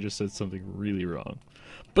sure I just said something really wrong.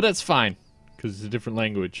 But that's fine, because it's a different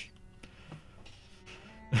language.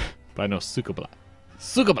 But I know Suka black.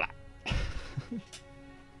 Suka black.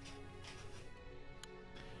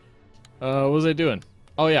 What was I doing?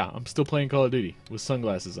 Oh yeah, I'm still playing Call of Duty with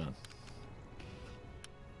sunglasses on.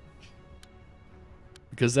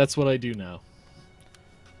 Because that's what I do now.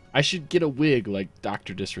 I should get a wig like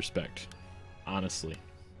Dr. Disrespect. Honestly.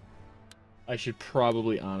 I should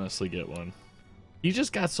probably honestly get one. He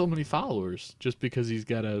just got so many followers just because he's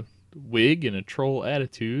got a wig and a troll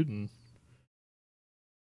attitude. And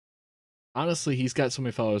honestly, he's got so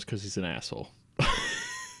many followers because he's an asshole.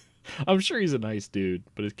 I'm sure he's a nice dude,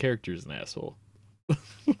 but his character is an asshole.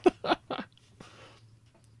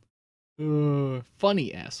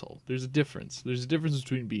 Funny asshole. There's a difference. There's a difference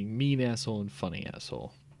between being mean asshole and funny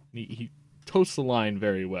asshole. He totes the line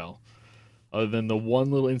very well. Other than the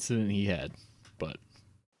one little incident he had. But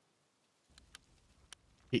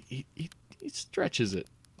he stretches it.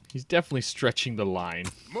 He's definitely stretching the line.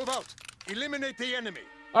 Move out. Eliminate the enemy.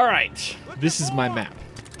 Alright. This is my map.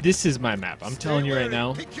 This is my map. I'm telling you right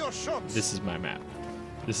now. This is my map.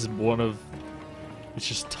 This is one of... It's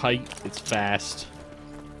just tight. It's fast.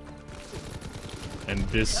 And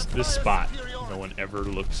this spot, no one ever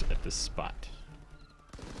looks at this spot.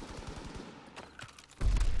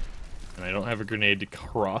 And I don't have a grenade to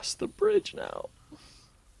cross the bridge now.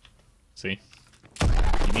 See?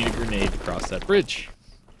 You need a grenade to cross that bridge.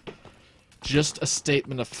 Just a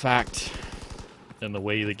statement of fact and the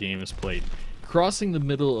way the game is played. Crossing the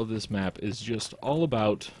middle of this map is just all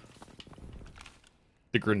about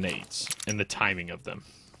the grenades and the timing of them.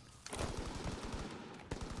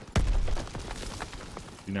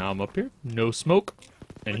 Now I'm up here, no smoke,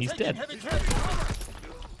 and he's dead.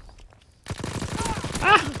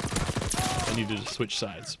 Ah! I needed to switch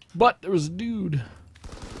sides. But there was a dude.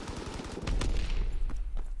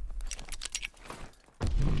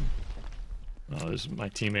 Oh, this is my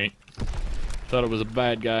teammate. Thought it was a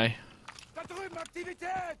bad guy.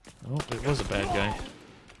 Oh, it was a bad guy.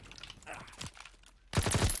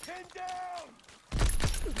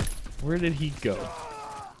 Where did he go?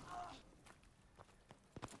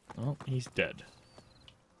 Oh, he's dead.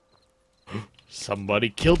 Somebody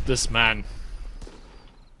killed this man.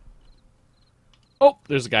 Oh,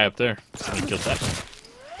 there's a guy up there. Somebody killed that.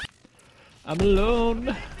 I'm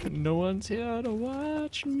alone. No one's here to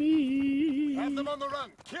watch me. Have them on the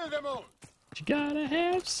run. Kill them all. You gotta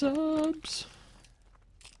have subs.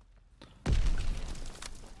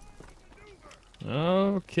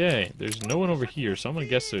 Okay, there's no one over here, so I'm gonna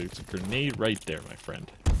guess there's a grenade right there, my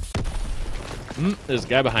friend. There's a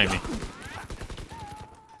guy behind me.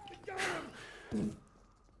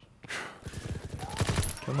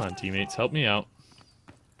 Come on, teammates, help me out.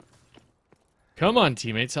 Come on,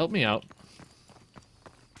 teammates, help me out.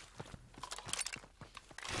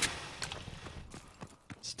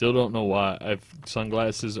 Still don't know why.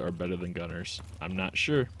 Sunglasses are better than Gunnars. I'm not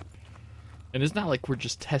sure. And it's not like we're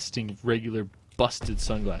just testing regular busted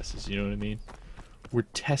sunglasses, you know what I mean? We're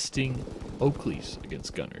testing Oakleys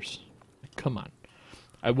against Gunnars. Come on.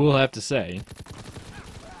 I will have to say,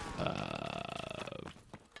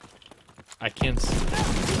 I can't see.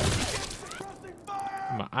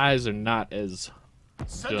 My eyes are not as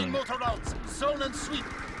Sending done. motor rounds. Zone and sweep.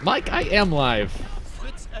 Mike, I am live.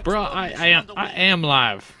 Fritz Bruh, X1 I mission am underway.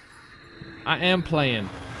 live. I am playing.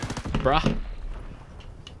 Bruh.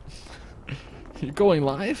 You're going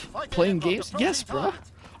live? Playing games? Yes, bruh.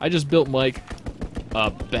 I just built Mike a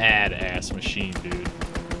badass machine, dude.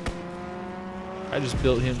 I just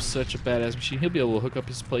built him such a badass machine. He'll be able to hook up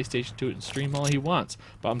his PlayStation to it and stream all he wants.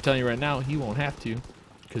 But I'm telling you right now, he won't have to.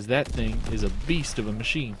 Because that thing is a beast of a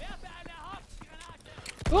machine.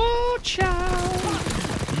 Oh, child!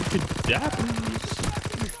 You could die, please.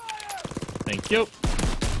 Thank you.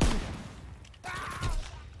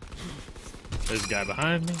 There's a guy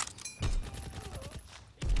behind me.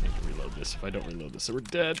 I need to reload this. If I don't reload this, so we're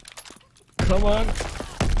dead. Come on.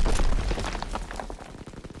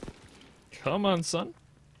 Come on, son.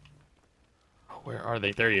 Oh, where are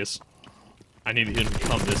they? There he is. I need to hit him to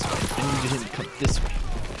come this way. I need to hit him to come this way.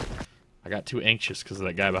 I got too anxious because of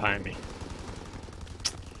that guy behind me.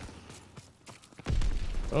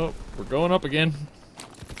 Oh, we're going up again.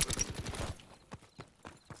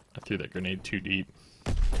 I threw that grenade too deep.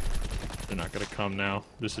 They're not gonna come now.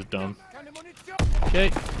 This is dumb. Okay.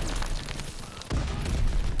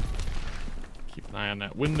 Keep an eye on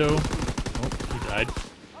that window. Oh, he died.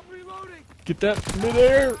 Get that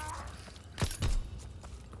midair!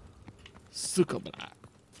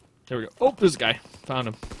 There we go. Oh, there's a guy. Found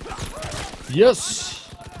him. Yes!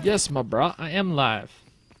 Yes, my bro. I am live.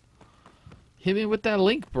 Hit me with that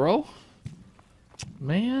link, bro.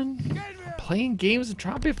 Man, I'm playing games and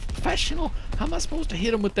trying to be a professional. How am I supposed to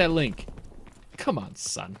hit him with that link? Come on,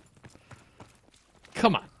 son.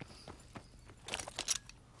 Come on.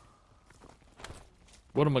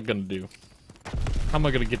 What am I gonna do? How am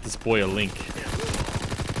I gonna get this boy a link? Hit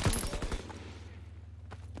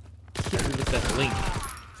me with that link.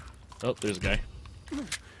 Oh, there's a guy.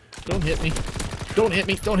 Don't hit me. Don't hit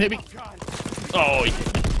me. Don't hit me. Oh, he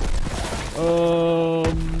hit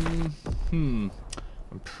me.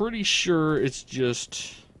 I'm pretty sure it's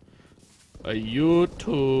just a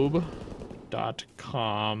YouTube.com.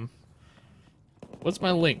 What's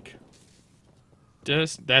my link?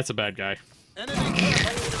 That's a bad guy. Enemy care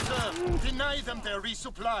package observed. Deny them their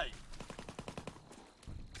resupply.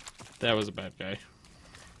 That was a bad guy.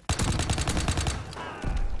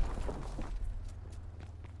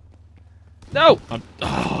 No!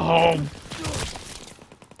 Oh!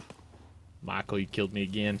 Michael, you killed me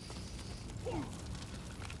again.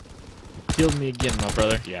 Killed me again, my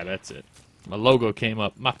brother. Yeah, that's it. My logo came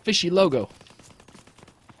up. My fishy logo.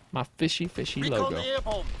 My fishy Recon logo.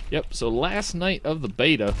 airborne. Yep, so last night of the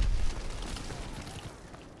beta.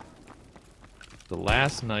 The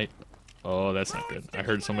last night. Oh, that's not good. I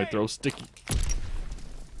heard somebody throw sticky.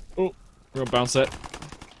 Oh, we're gonna bounce that.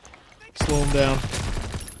 Slow him down.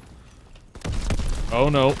 Oh,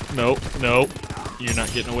 no, no, no. You're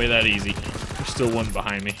not getting away that easy. There's still one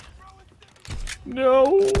behind me.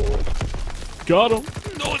 No! Got him.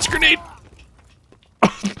 No, it's a grenade!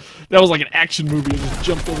 That was like an action movie. I just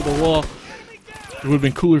jumped over the wall. It would have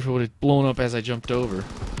been cooler if it would have blown up as I jumped over.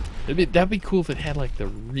 That'd be cool if it had like the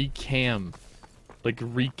recam. Like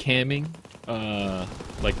recamming.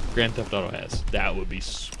 Like Grand Theft Auto has. That would be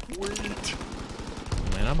sweet.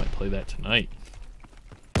 Man, I might play that tonight.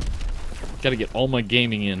 Gotta get all my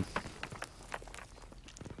gaming in.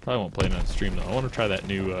 Probably won't play it on stream though. I want to try that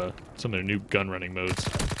new, some of the new gun running modes.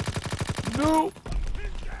 No!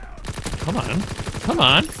 Come on. Come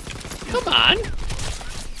on. Come on!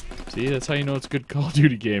 See, that's how you know it's a good Call of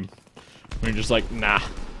Duty game. When you're just like, nah.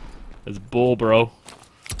 That's bull, bro.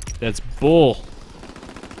 That's bull.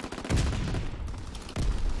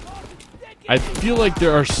 I feel like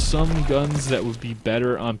there are some guns that would be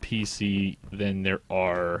better on PC than they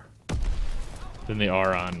are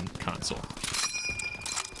on console.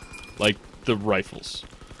 Like the rifles.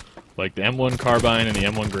 Like the M1 Carbine and the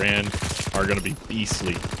M1 Grand are gonna be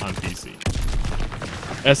beastly on PC.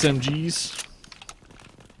 SMGs,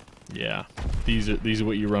 yeah, these are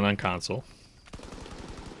what you run on console.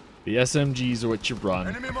 The SMGs are what you run.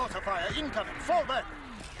 Enemy mortar fire incoming. Fall back.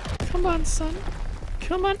 Come on, son.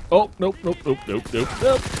 Come on. Oh, nope, nope, nope, nope, nope,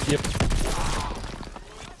 nope. Yep.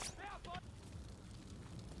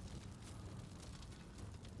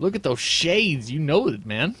 Look at those shades. You know it,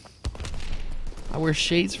 man. I wear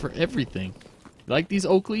shades for everything. You like these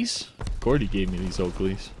Oakleys? Gordy gave me these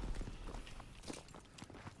Oakleys.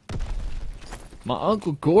 My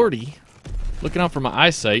Uncle Gordy, looking out for my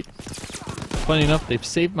eyesight. Funny enough, they've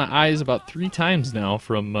saved my eyes about 3 times now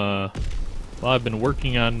from, well, I've been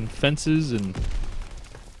working on fences and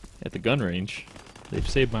at the gun range. They've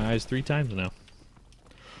saved my eyes 3 times now.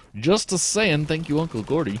 Just a saying, thank you, Uncle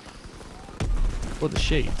Gordy, for the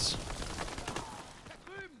shades.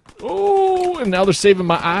 Oh, and now they're saving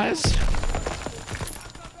my eyes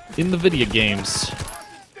in the video games.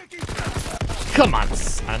 Come on,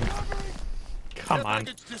 son. Come on.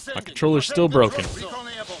 My controller's still broken.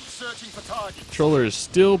 Controller is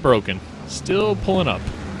still broken. Still pulling up.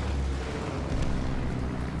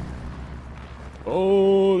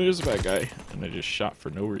 Oh, there's a bad guy. And I just shot for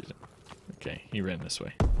no reason. Okay, he ran this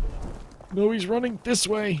way. No, he's running this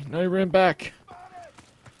way. Now he ran back.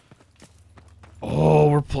 Oh,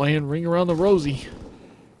 we're playing Ring Around the Rosie.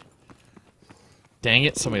 Dang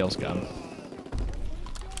it, somebody else got him.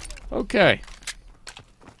 Okay.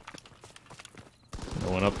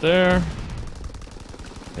 Going up there.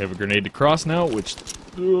 We have a grenade to cross now, which...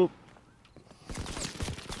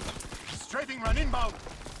 Strafing run inbound.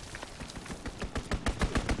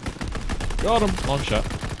 Got him. Long shot.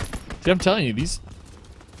 See, I'm telling you, this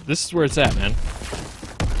is where it's at, man.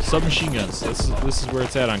 Submachine guns. This is where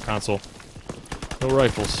it's at on console. No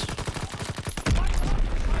rifles.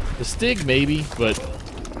 The Stig, maybe, but...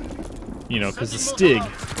 You know, because the Stig...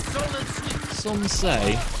 Some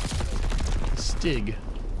say... Stig...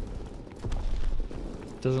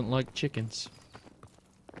 doesn't like chickens.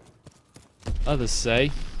 Others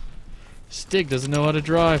say... Stig doesn't know how to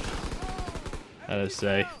drive. Others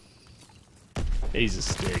say... He's a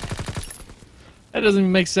Stig. That doesn't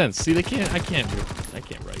even make sense. See, I can't write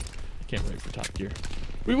for Top Gear.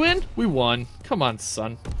 We win? We won. Come on,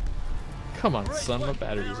 son. Come on, son. My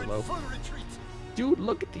battery's low. Dude,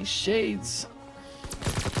 look at these shades.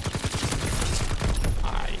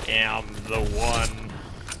 I am the one.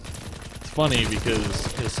 It's funny because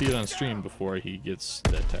he'll see it on stream before he gets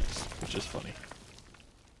that text, which is funny.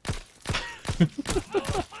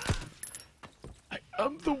 I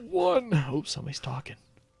am the one. Oh, somebody's talking.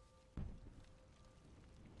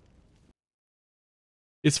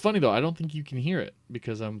 It's funny though, I don't think you can hear it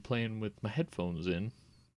because I'm playing with my headphones in.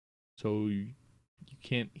 So you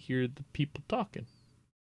can't hear the people talking.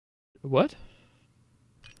 What?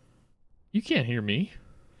 You can't hear me.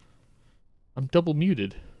 I'm double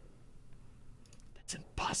muted. That's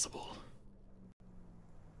impossible.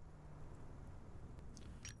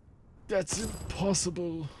 That's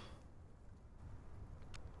impossible.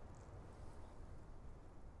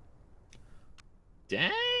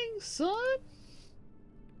 Dang, son.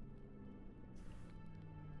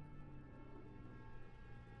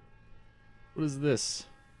 What is this?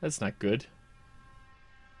 That's not good.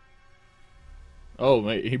 Oh,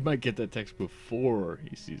 he might get that text before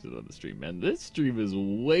he sees it on the stream. Man, this stream is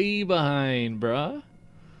way behind, bruh.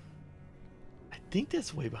 I think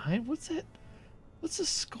that's way behind. What's that? What's the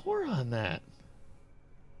score on that?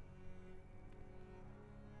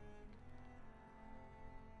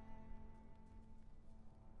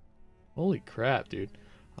 Holy crap, dude.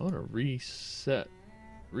 I want to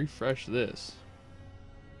refresh this.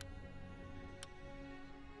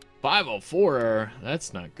 504 error.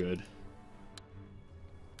 That's not good.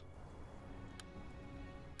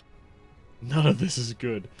 None of this is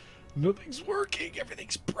good. Nothing's working.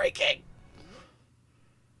 Everything's breaking.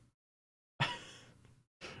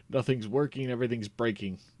 Nothing's working. Everything's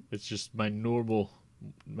breaking. It's just my normal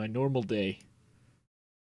day.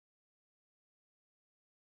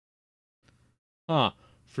 Huh.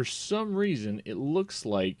 For some reason, it looks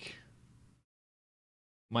like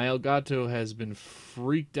my Elgato has been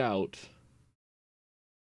freaked out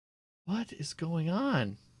What is going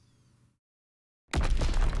on?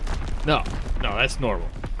 No, that's normal.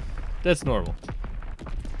 That's normal.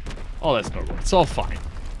 Oh, that's normal. It's all fine.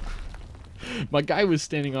 My guy was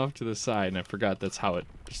standing off to the side, and I forgot that's how it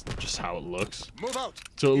just how it looks. Move out.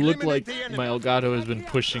 So it looked like Eliminate the enemy. my Elgato has been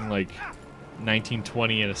pushing like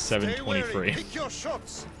 1920 at a Stay 720 wary. frame. Pick your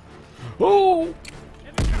shots. Oh!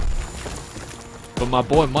 But my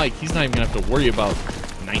boy Mike, he's not even gonna have to worry about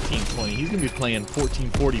 1920. He's gonna be playing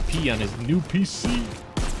 1440p on his new PC.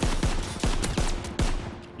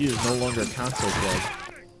 He is no longer a console pleb.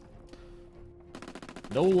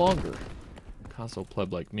 No longer a console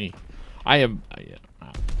pleb like me. I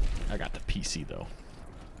got the PC though.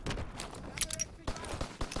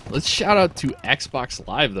 Let's shout out to Xbox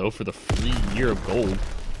Live though for the free year of gold.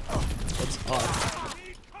 What's up?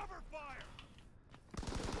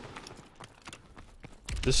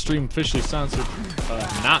 This stream officially sponsored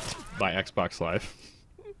not by Xbox Live.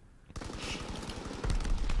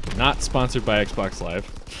 Not sponsored by Xbox Live.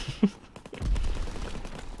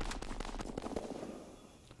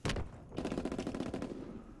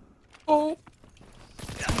 Oh!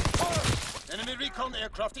 Enemy recon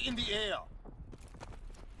aircraft in the air.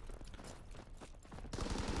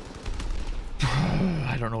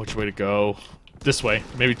 I don't know which way to go. This way.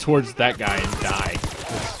 Maybe towards that guy and die.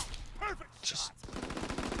 Just...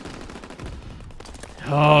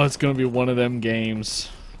 Oh, it's gonna be one of them games.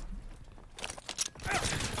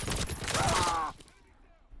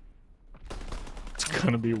 It's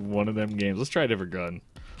gonna be one of them games. Let's try a different gun.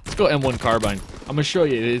 Let's go M1 carbine. I'm gonna show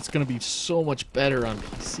you. It's gonna be so much better on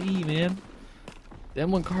PC, man. The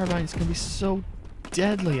M1 carbine is gonna be so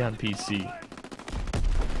deadly on PC.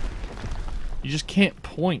 You just can't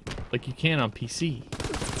point like you can on PC.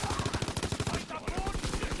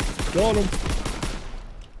 Got him.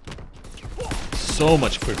 So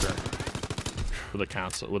much quicker with a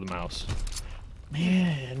console, with a mouse.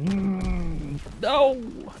 Man, no.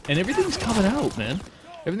 And everything's coming out, man.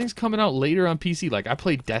 Everything's coming out later on PC. Like I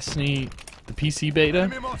played Destiny, the PC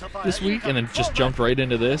beta this week, and then just jumped right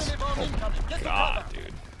into this. Oh my god,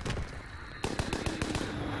 dude.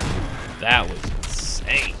 That was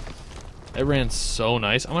insane. It ran so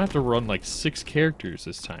nice. I'm gonna have to run like 6 characters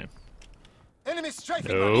this time. Enemy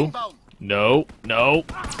strafing No. inbound. No. No.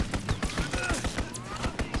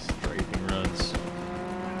 Strafing runs.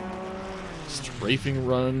 Strafing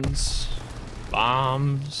runs.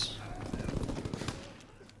 Bombs.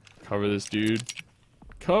 Cover this dude.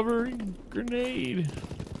 Covering grenade.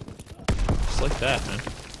 Just like that, man.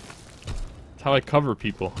 That's how I cover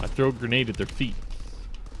people. I throw a grenade at their feet.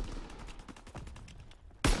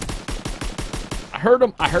 I heard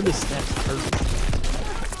him. I heard his steps. I heard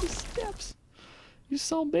his steps. You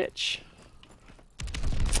son bitch.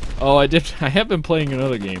 Oh, I have been playing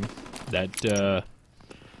another game that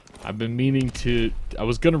I've been meaning to. I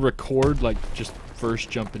was gonna record like just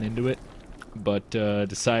first jumping into it, but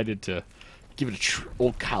decided to give it a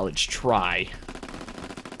old college try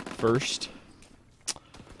first.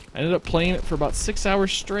 I ended up playing it for about 6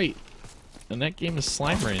 hours straight, and that game is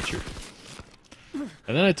Slime Rancher. And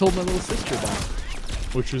then I told my little sister about it,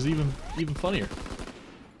 which was even funnier.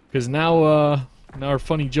 Because now our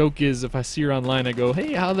funny joke is if I see her online, I go,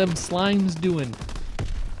 "Hey, how them slimes doing?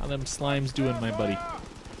 How them slimes doing, my buddy?"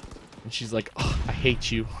 And she's like, "Oh, I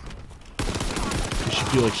hate you." She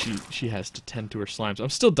feel like she has to tend to her slimes. I'm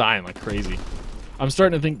still dying like crazy. I'm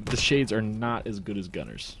starting to think the shades are not as good as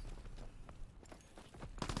Gunnars.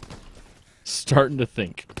 Starting to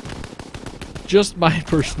think. Just my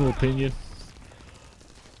personal opinion.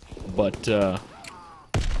 But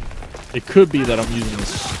it could be that I'm using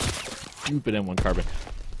this stupid M1 carbine.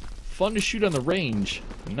 Fun to shoot on the range,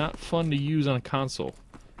 not fun to use on a console.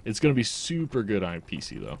 It's going to be super good on a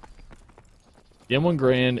PC though. The M1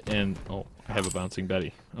 Grand and... oh, I have a bouncing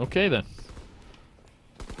Betty. Okay then.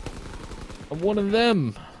 I'm one of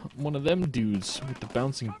them. I'm one of them dudes with the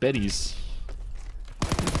bouncing Betties.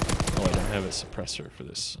 Oh, I don't have a suppressor for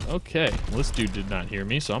this. Okay, well, this dude did not hear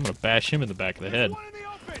me, so I'm going to bash him in the back of the head.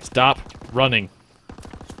 Stop running.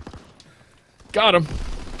 Got him.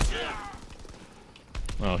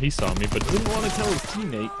 Well, he saw me, but didn't want to tell his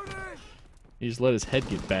teammate. He just let his head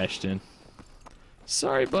get bashed in.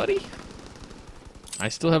 Sorry, buddy. I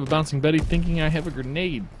still have a bouncing Betty thinking I have a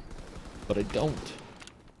grenade, but I don't.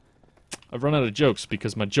 I've run out of jokes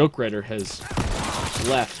because my joke writer has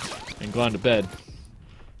left and gone to bed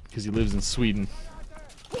because he lives in Sweden,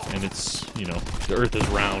 and it's, you know, the earth is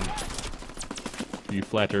round. For you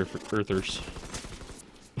flat earthers.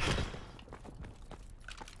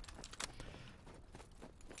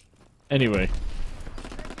 Anyway,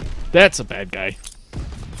 that's a bad guy.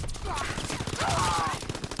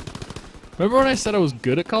 Remember when I said I was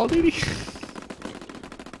good at Call of Duty?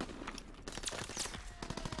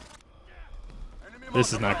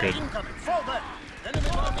 This is not good.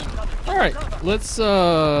 Alright, let's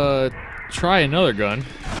try another gun.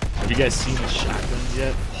 Have you guys seen the shotguns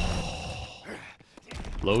yet?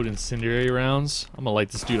 Load incendiary rounds. I'm gonna light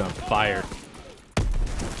this dude on fire.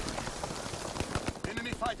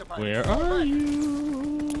 Where are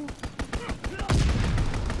you?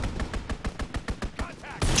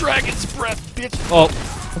 Dragon's breath, bitch! Oh,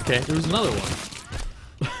 okay, there was another one.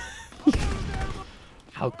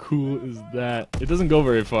 How cool is that? It doesn't go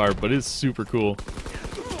very far, but it's super cool.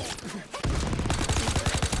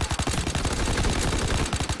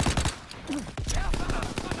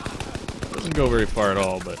 Doesn't go very far at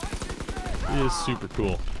all, but it is super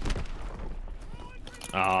cool.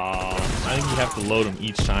 I think you have to load them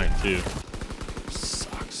each time too.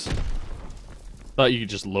 Sucks. Thought you could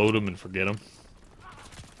just load them and forget them.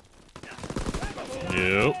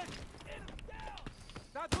 Nope.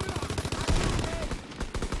 Okay,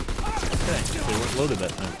 they weren't loaded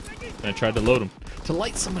that time. And I tried to load them to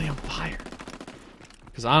light somebody on fire.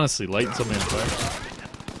 Because honestly, lighting somebody on fire,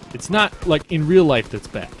 it's not like in real life that's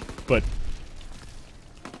bad, but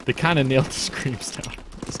they kind of nailed the screams down in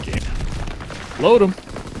this game. Load them.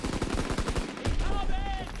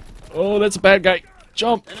 Oh, that's a bad guy.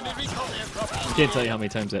 Jump. I can't tell you how many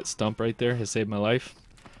times that stump right there has saved my life.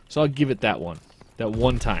 So I'll give it that one. That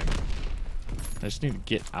one time. I just need to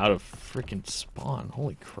get out of freaking spawn.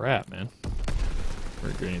 Holy crap, man.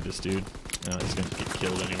 We're grenade this dude. No, he's gonna get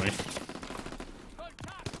killed anyway.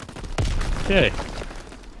 Okay.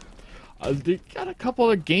 They got a couple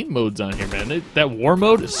other game modes on here, man. That war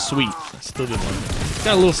mode is sweet. I still didn't like it. It's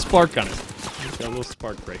got a little spark on it. It's got a little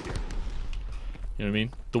spark right here. You know what I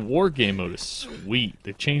mean? The war game mode is sweet.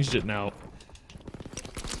 They've changed it now.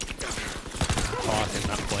 Talking,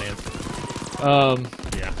 not playing.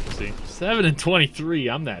 Yeah, see. 7 and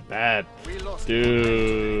 23. I'm that bad.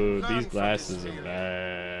 Dude, these glasses are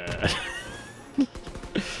bad.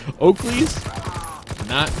 Oakley's,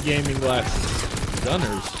 not gaming glasses.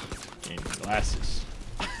 Gunnars, gaming glasses.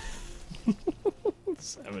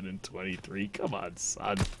 7 and 23. Come on,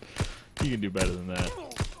 son. You can do better than that.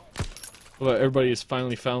 Well, everybody has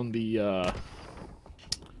finally found the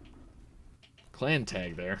clan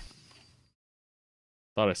tag there.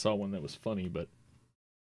 Thought I saw one that was funny, but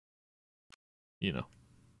you know.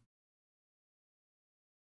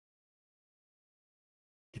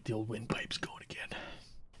 Get the old windpipes going again.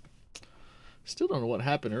 Still don't know what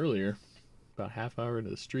happened earlier. About half hour into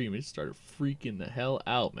the stream, it started freaking the hell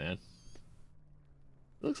out, man.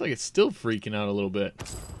 It looks like it's still freaking out a little bit.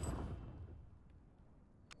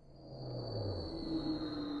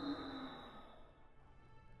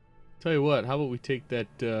 Tell you what, how about we take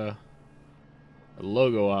that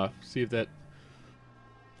logo off, see if that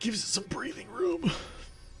gives it some breathing room.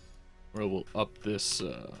 Or we'll up this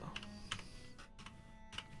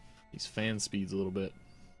these fan speeds a little bit.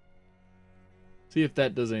 See if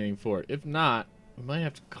that does anything for it. If not, we might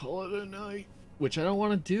have to call it a night, which I don't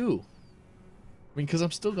want to do. I mean, because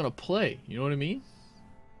I'm still going to play. You know what I mean?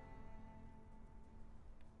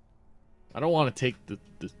 I don't want to take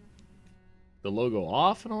the logo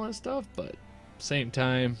off and all that stuff, but same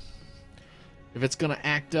time, if it's going to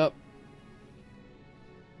act up,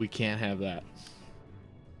 we can't have that.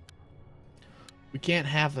 We can't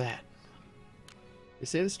have that. They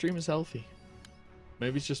say the stream is healthy.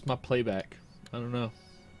 Maybe it's just my playback. I don't know.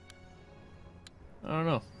 I don't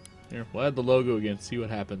know. Here, we'll add the logo again, see what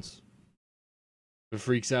happens. If it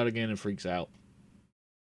freaks out again, it freaks out.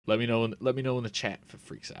 Let me know in the chat if it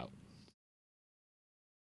freaks out.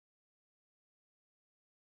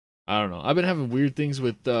 I don't know. I've been having weird things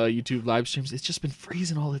with YouTube live streams. It's just been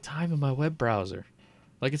freezing all the time in my web browser.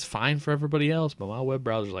 Like, it's fine for everybody else, but my web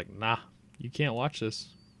browser's like, nah, you can't watch this.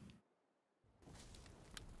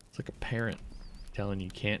 It's like a parent telling you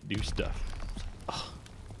can't do stuff. Ugh.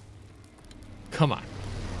 Come on.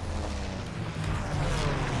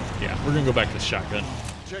 Yeah, we're gonna go back to the shotgun.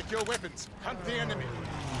 Check your weapons. Hunt the enemy.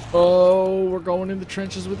 Oh, we're going in the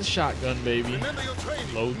trenches with the shotgun, baby. Remember your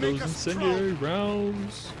training. Load Make those us incendiary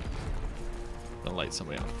rounds. Gonna light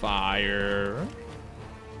somebody on fire.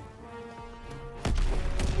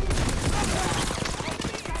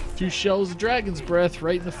 Two shells of dragon's breath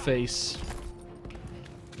right in the face.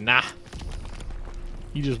 Nah.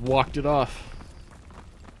 He just walked it off.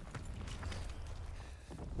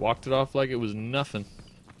 Walked it off like it was nothing.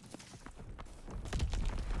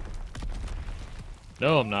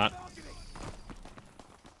 No, I'm not.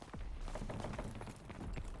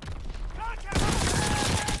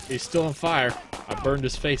 He's still on fire. I burned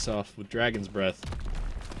his face off with dragon's breath.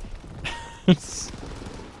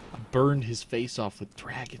 I burned his face off with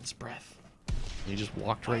dragon's breath. He just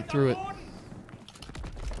walked right through it.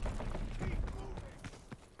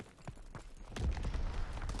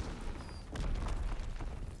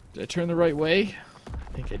 Did I turn the right way?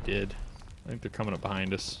 I think I did. I think they're coming up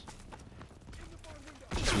behind us.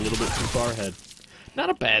 Just a little bit too far ahead. Not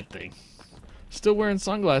a bad thing. Still wearing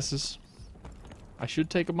sunglasses. I should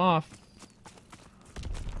take them off.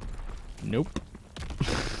 Nope.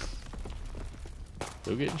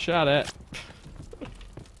 Still getting shot at.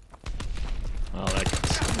 Oh,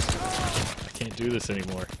 that I can't do this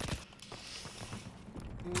anymore.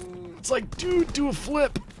 It's like, dude, do a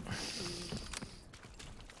flip.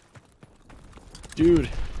 Dude,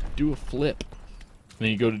 do a flip. And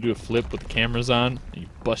then you go to do a flip with the cameras on, and you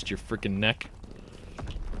bust your freaking neck.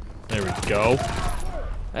 There we go.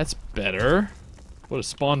 That's better. What a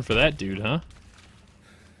spawn for that dude, huh?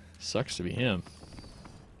 Sucks to be him.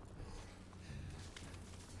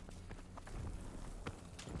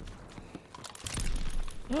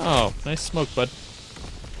 Oh, nice smoke, bud.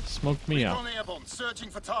 Smoked me out. Airborne, searching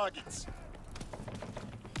for targets.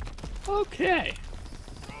 Okay.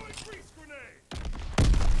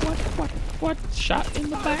 What? Shot in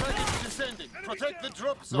the back? Protect the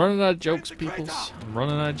drop I'm zone. running out of jokes, peoples. I'm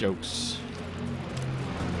running out of jokes.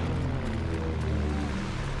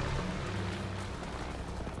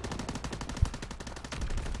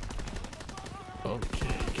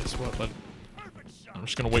 Okay, guess what, bud? I'm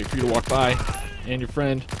just gonna wait for you to walk by, and your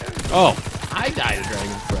friend. Oh, I died of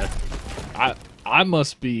dragon's breath. I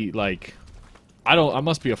must be like, I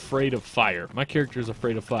must be afraid of fire. My character is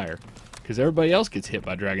afraid of fire, because everybody else gets hit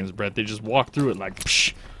by dragon's breath. They just walk through it like,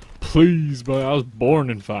 psh, please, but I was born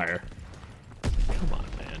in fire. Come on,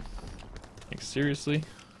 man. Like seriously?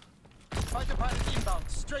 Fighter pilot inbound,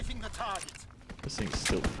 strafing the target. This thing's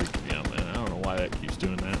still freaking me out, man. I don't know why that keeps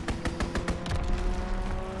doing that.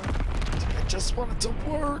 I just want it to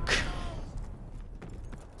work.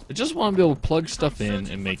 I just want to be able to plug stuff in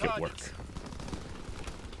and make it work.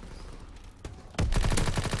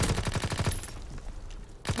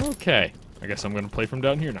 Okay. I guess I'm going to play from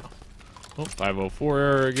down here now. Oh, 504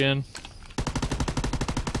 error again.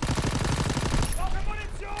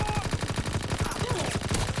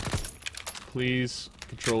 Please,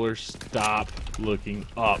 controller, stop looking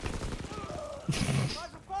up.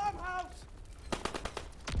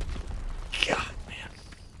 God, man.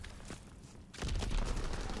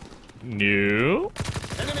 No.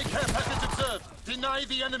 Enemy care package observed. Deny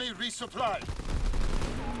the enemy resupply.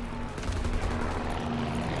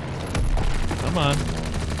 Come on.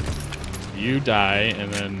 You die,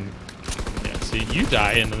 and then... Yeah, see, you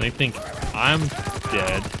die, and then they think I'm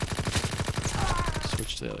dead.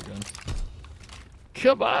 Switch to the other gun.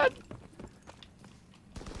 Come on!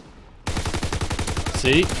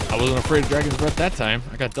 See? I wasn't afraid of Dragon's Breath that time.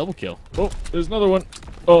 I got double kill. Oh, there's another one.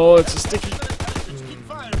 Oh, it's a sticky.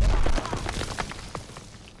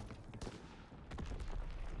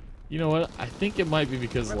 You know what? I think it might be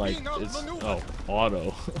because, like, it's... Oh,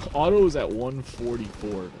 auto. Auto is at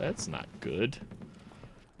 144. That's not good.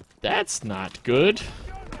 That's not good.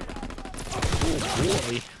 Oh,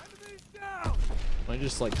 boy. Am I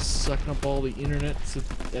just, like, sucking up all the internet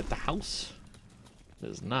at the house? That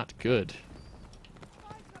is not good.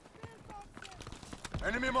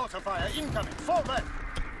 Enemy mortar fire incoming. Fall back.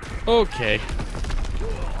 Okay.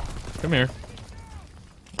 Come here.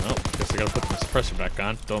 Well, guess I gotta put the suppressor back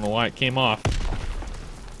on. Don't know why it came off.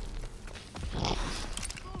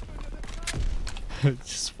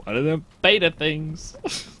 Just one of them beta things.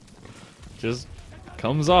 Just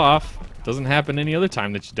comes off. Doesn't happen any other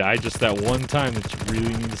time that you die, just that one time that you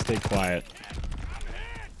really need to stay quiet.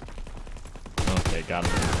 Okay, got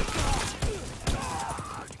him.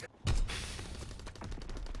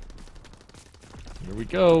 Here we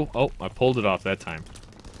go. Oh, I pulled it off that time.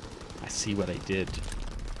 I see what I did.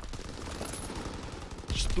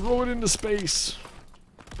 Just throw it into space.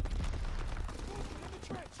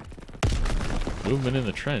 Movement in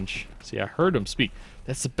the trench. See, I heard him speak.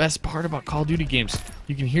 That's the best part about Call of Duty games.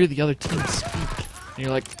 You can hear the other team speak. And you're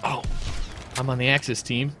like, oh, I'm on the Axis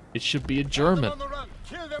team. It should be a German.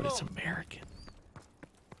 But it's American.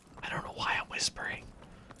 I don't know why I'm whispering.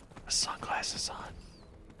 With sunglasses on.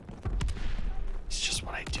 It's just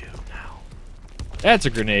what I do now. That's a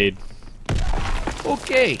grenade.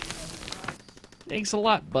 Okay. Thanks a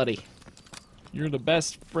lot, buddy. You're the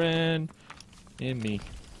best friend in me.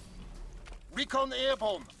 Recon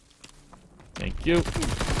airborne. Thank you.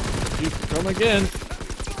 Thank you for coming again.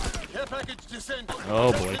 Care package descending.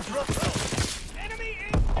 Oh boy.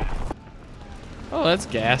 Oh, that's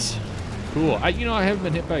gas. Cool. I haven't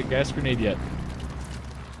been hit by a gas grenade yet.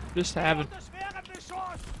 Just haven't.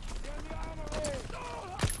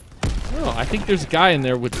 Oh, I think there's a guy in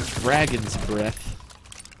there with dragon's breath.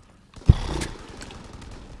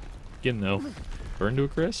 Again, though. Burned to a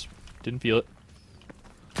crisp. Didn't feel it.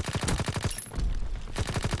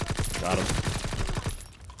 Got him.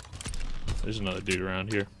 There's another dude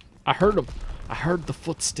around here. I heard him. I heard the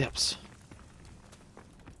footsteps.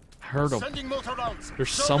 I heard him. They're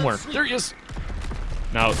somewhere. There he is.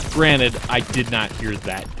 Now, granted, I did not hear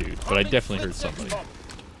that dude, but I definitely heard somebody.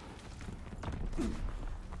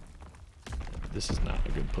 This is not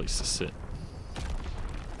a good place to sit.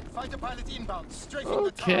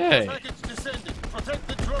 Okay.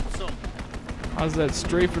 How's that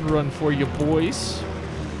strafing run for you, boys?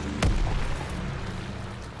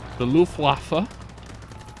 The Luftwaffe.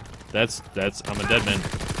 That's, I'm a dead man.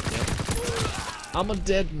 Yep. I'm a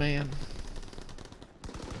dead man.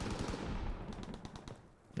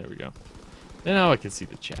 There we go. And now I can see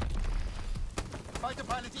the chat. Fighter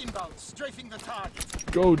pilot inbound, strafing the target.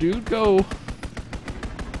 Go, dude, go.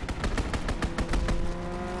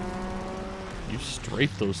 You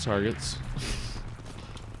strafe those targets.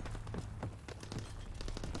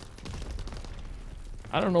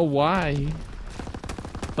 I don't know why.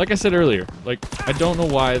 Like I said earlier, like I don't know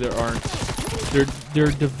why there aren't there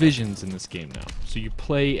are divisions in this game now. So you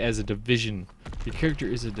play as a division. Your character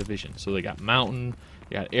is a division. So they got mountain,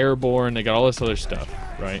 they got airborne, they got all this other stuff,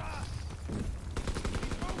 right?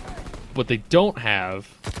 What they don't have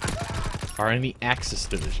are any Axis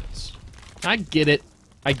divisions. I get it.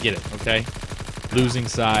 I get it, okay? Losing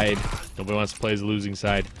side. Nobody wants to play as a losing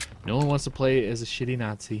side. No one wants to play as a shitty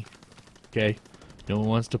Nazi. Okay? No one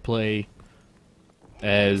wants to play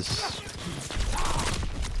as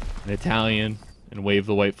an Italian and wave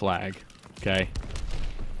the white flag. Okay?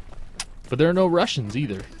 But there are no Russians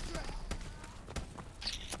either.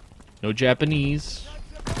 No Japanese.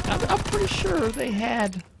 I'm pretty sure they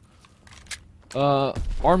had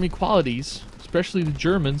army qualities, especially the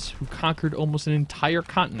Germans, who conquered almost an entire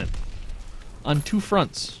continent on 2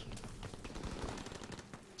 fronts.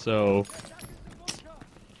 So,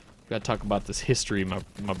 we gotta talk about this history, my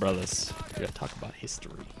brothers. We gotta talk about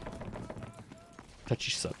history.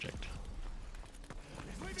 Touchy subject.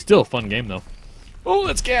 Still a fun game, though. Oh,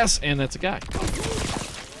 that's gas! And that's a guy.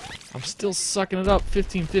 I'm still sucking it up.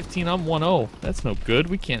 15-15, I'm 1-0. That's no good.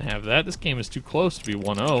 We can't have that. This game is too close to be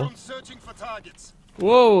 1-0.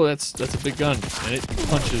 Whoa, that's a big gun. And it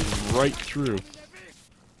punches right through.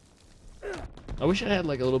 I wish I had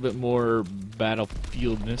like a little bit more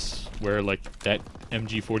battlefieldness, where like that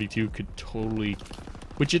MG42 could totally,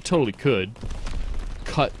 which it totally could,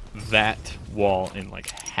 cut that wall in like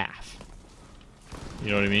half. You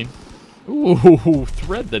know what I mean? Ooh,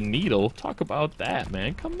 thread the needle. Talk about that,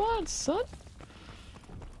 man. Come on, son.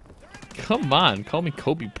 Come on, call me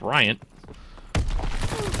Kobe Bryant.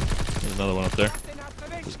 There's another one up there.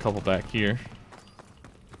 There's a couple back here.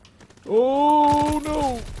 Oh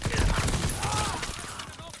no!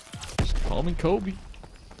 Call me Kobe.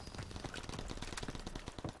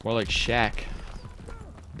 More like Shaq.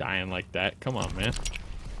 Dying like that. Come on, man.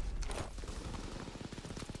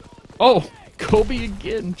 Oh! Kobe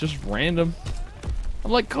again. Just random.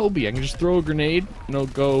 I'm like Kobe. I can just throw a grenade and it'll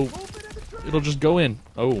go. It'll just go in.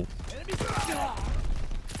 Oh.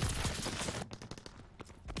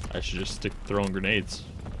 I should just stick throwing grenades.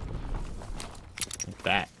 Like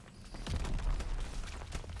that.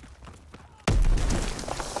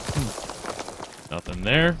 Nothing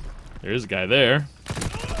there. There's a guy there.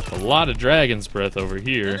 A lot of dragon's breath over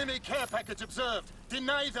here. Enemy care package observed.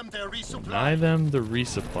 Deny them their resupply. Deny them the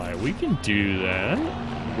resupply. We can do that.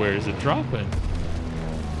 Where's it dropping?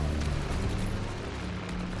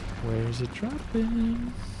 Where's it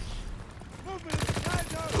dropping?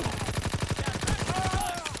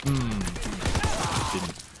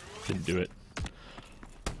 Didn't do it.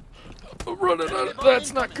 I'm running out of,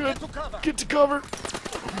 that's not good. Get to cover.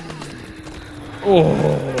 Oh.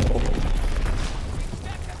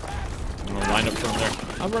 I'm gonna line up from there.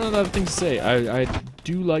 I'm running out of things to say. I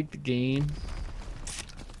do like the game.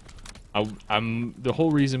 I'm the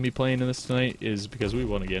whole reason me playing in this tonight is because we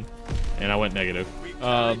won again, and I went negative.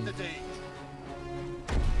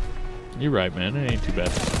 You're right, man. It ain't too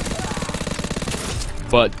bad.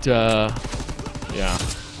 But yeah,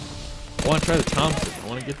 I want to try the Thompson. I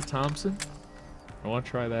want to get the Thompson. I want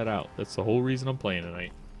to try that out. That's the whole reason I'm playing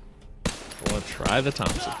tonight. I want to try the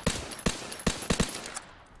Thompson.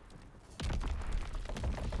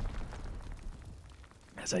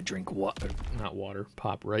 As I drink water, not water,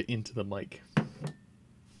 pop right into the mic.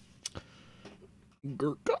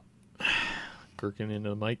 Gurka. Gurking into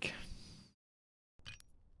the mic.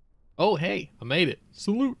 Oh, hey, I made it.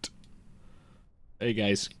 Salute. Hey,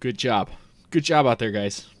 guys, good job. Good job out there,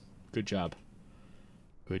 guys. Good job.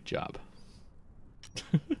 Good job.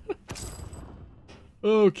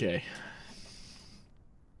 Okay.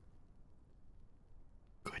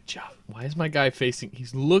 Good job. Why is my guy facing...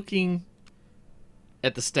 He's looking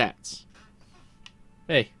at the stats.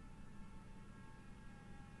 Hey.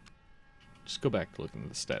 Just go back to looking at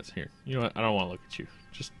the stats. Here. You know what? I don't want to look at you.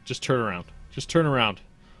 Just turn around. Just turn around.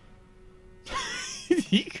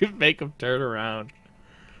 You could make him turn around.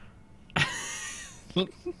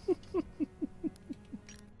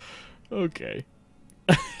 Okay.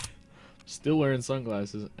 Still wearing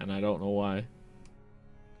sunglasses, and I don't know why.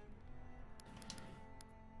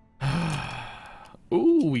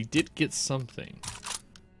 Ooh, we did get something.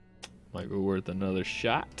 Might be worth another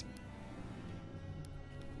shot.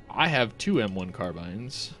 I have 2 M1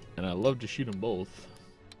 carbines, and I love to shoot them both.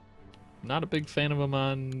 Not a big fan of them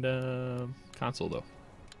on console, though.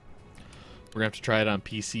 We're going to have to try it on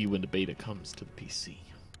PC when the beta comes to the PC.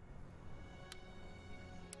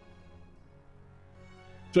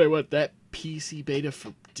 Tell you what, that PC beta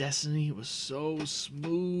for Destiny was so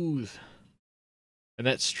smooth. And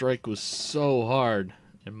that strike was so hard.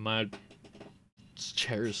 And my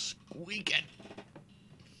chair is squeaking.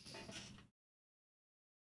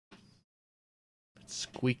 It's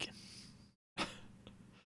squeaking.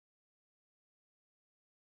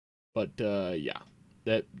 But yeah.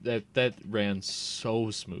 That ran so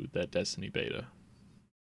smooth, that Destiny beta.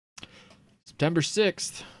 September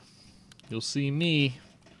 6th, you'll see me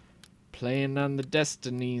playing on the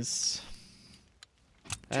Destinies.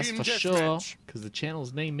 That's Team for Deathmatch. sure, because the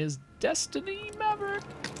channel's name is Destiny Maverick.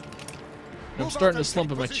 And I'm starting to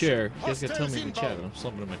slump in my chair. You guys gotta tell me in the chat that I'm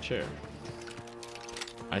slumping in my chair.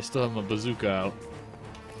 I still have my bazooka out.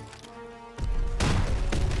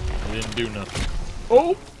 I didn't do nothing.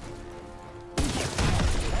 Oh!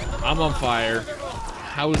 I'm on fire.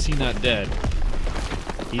 How is he not dead?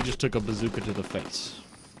 He just took a bazooka to the face.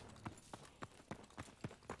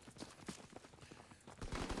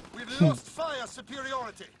 We've lost fire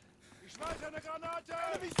superiority.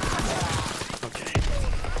 Okay.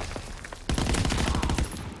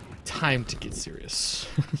 Time to get serious.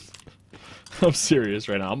 I'm serious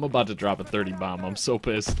right now. I'm about to drop a 30 bomb. I'm so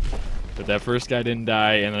pissed that that first guy didn't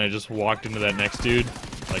die, and then I just walked into that next dude.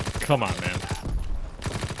 Like, come on, man.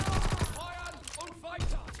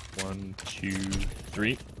 1, 2,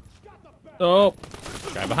 3. Oh,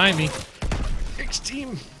 guy behind me. X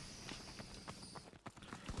team.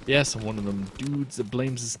 Yes, I'm one of them dudes that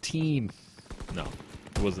blames his team. No,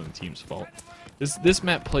 it wasn't the team's fault. This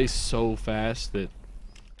map plays so fast that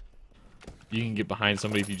you can get behind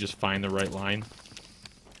somebody if you just find the right line.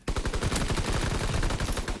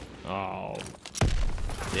 Oh,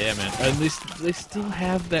 yeah, man. And they still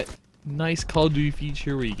have that nice Call of Duty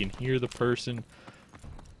feature where you can hear the person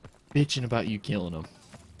bitching about you killing them.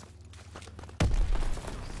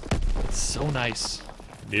 It's so nice.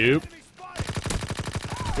 Nope.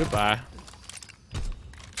 Goodbye.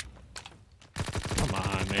 Come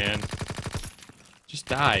on, man. Just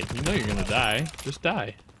die. You know you're gonna die. Just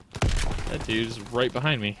die. That dude's right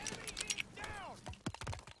behind me.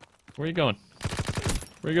 Where are you going?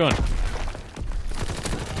 Where are you going?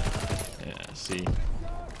 Yeah, see.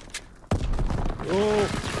 Oh!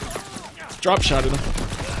 Drop shot at him.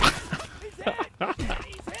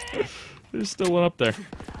 There's still one up there.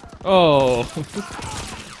 Oh!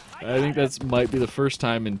 I think that's might be the first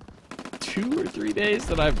time in 2 or 3 days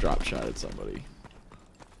that I've drop shot at somebody.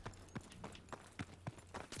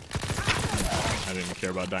 I didn't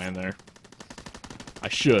care about dying there. I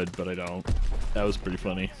should, but I don't. That was pretty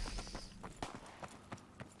funny.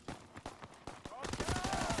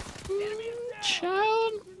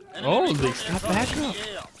 Child. Oh, they got back up.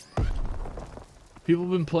 People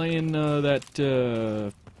have been playing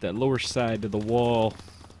that lower side of the wall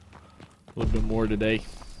a little bit more today.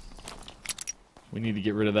 We need to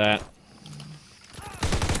get rid of that.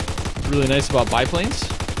 What's really nice about biplanes?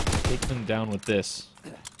 Take them down with this.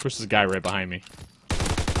 Of course, there's a guy right behind me.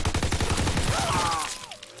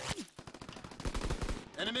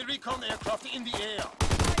 Enemy recon aircraft in the air. Yep,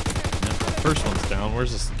 the first one's down.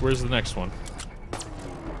 Where's the next one?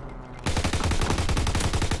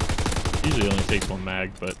 Usually it only takes 1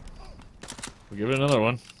 mag, but we'll give it another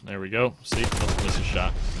one. There we go. See? Don't miss a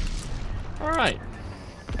shot. Alright.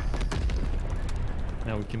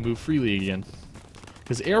 Now we can move freely again.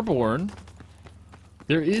 Because Airborne,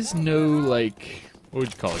 there is no, like, what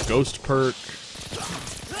would you call it? Ghost perk.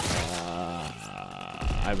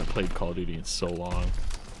 I haven't played Call of Duty in so long.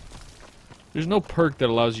 There's no perk that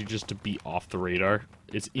allows you just to be off the radar.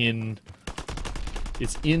 It's in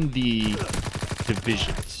the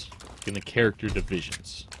divisions. In the character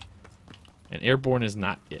divisions. And airborne is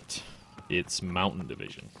not it. It's mountain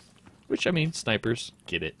division. Which, I mean, snipers,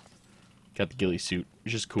 get it. Got the ghillie suit,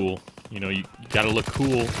 which is cool. You know, you gotta look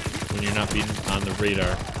cool when you're not being on the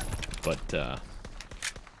radar. But,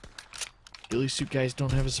 ghillie suit guys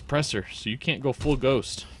don't have a suppressor, so you can't go full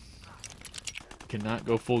ghost. You cannot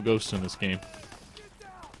go full ghost in this game.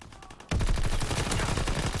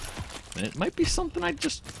 And it might be something I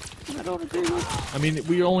don't agree with. I mean,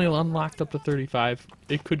 we only unlocked up to 35.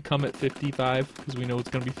 It could come at 55, because we know it's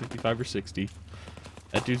going to be 55 or 60.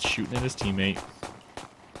 That dude's shooting at his teammate.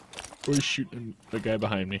 Or he's shooting the guy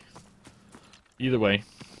behind me. Either way.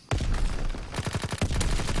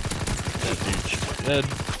 That dude should be dead.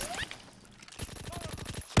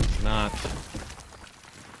 He's not.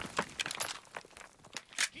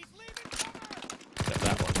 Got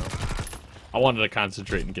that one, though. I wanted to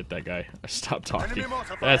concentrate and get that guy. I stopped talking.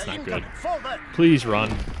 That's not good. Please run.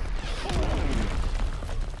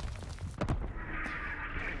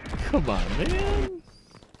 Come on, man.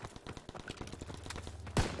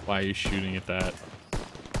 Why are you shooting at that?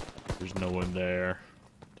 There's no one there.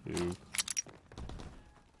 Dude.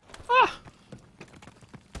 Ah!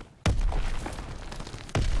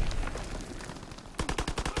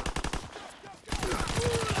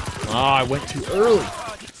 Oh, I went too early.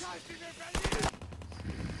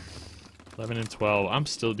 11 and 12. I'm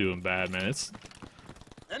still doing bad, man.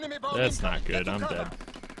 That's not good. I'm dead.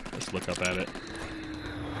 Let's look up at it.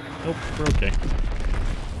 Nope, we're okay.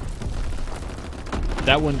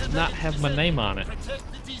 That one did not have my name on it.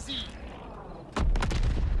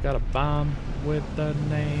 Got a bomb with the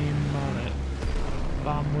name on it.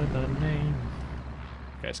 Bomb with a name.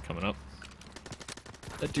 Guy's coming up.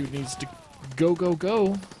 That dude needs to go, go,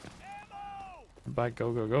 go. By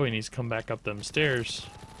go, go, go, he needs to come back up them stairs.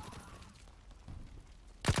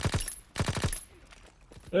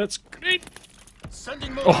 That's great.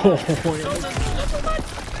 Oh,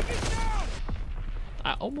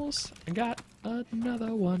 I almost got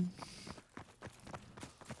another one.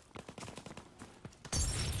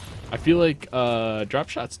 I feel like drop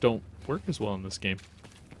shots don't work as well in this game.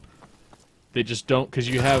 They just don't, because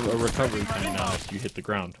you have a recovery time now if you hit the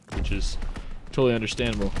ground, which is totally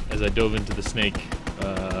understandable. As I dove into the snake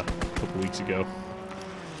a couple weeks ago,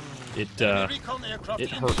 it hurt.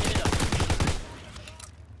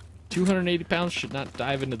 280 pounds should not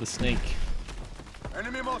dive into the snake.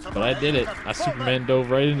 But I did it. I Superman dove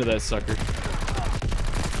right into that sucker.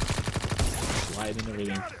 Slide and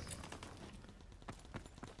everything.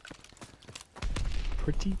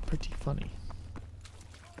 Pretty funny.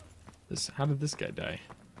 How did this guy die?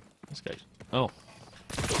 This guy. Oh.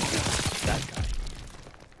 That guy.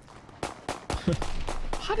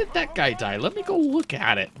 How did that guy die? Let me go look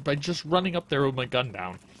at it by just running up there with my gun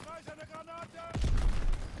down.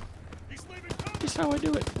 That's how I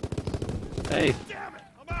do it. Hey.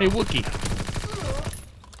 Hey, Wookie.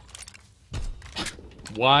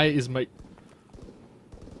 Why is my...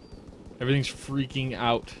 Everything's freaking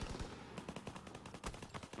out.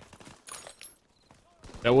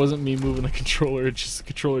 That wasn't me moving the controller, the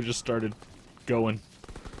controller just started going.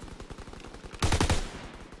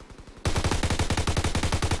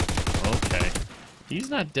 Okay. He's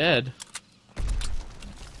not dead.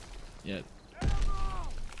 Yet.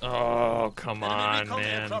 Oh, come on,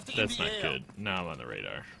 man. That's not good. Now I'm on the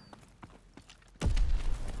radar.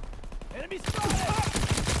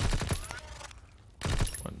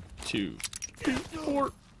 One, two, three,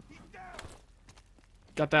 four.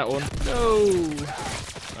 Got that one. No!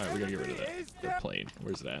 Alright, we gotta get rid of that. The plane.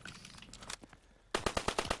 Where's that?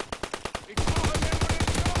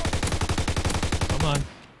 Come on.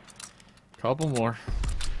 Couple more.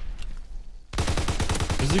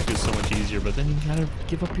 Bazooka's so much easier, but then you gotta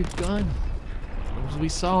give up your gun. As we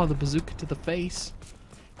saw, the bazooka to the face,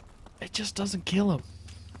 it just doesn't kill him.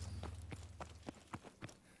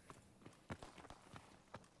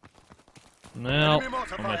 Well, I'm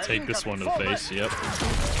gonna take this one to the face, yep.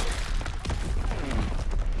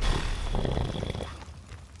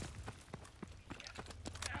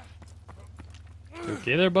 You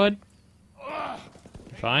okay there, bud?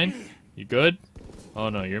 You fine? You good? Oh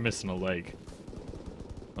no, you're missing a leg.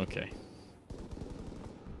 Okay.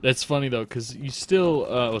 That's funny though, because you still,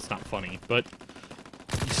 well, it's not funny, but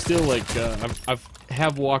you still, like,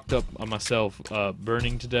 I've walked up on myself,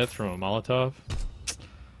 burning to death from a Molotov.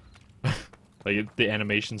 Like, the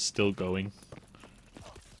animation's still going.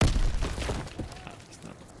 It's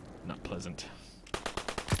not pleasant.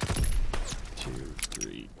 2,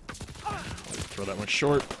 3. Throw that one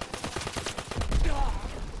short.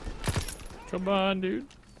 Come on, dude.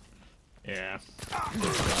 Yeah.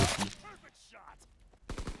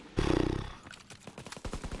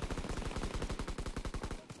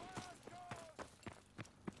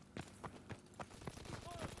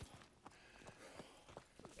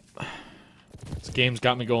 game's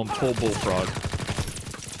got me going full bullfrog.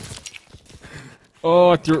 Oh,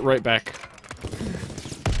 I threw it right back.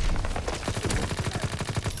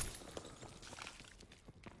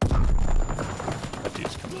 That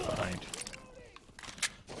dude's coming up behind.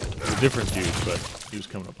 He's a different dude, but he was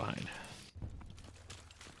coming up behind.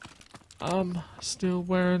 I'm still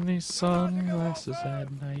wearing these sunglasses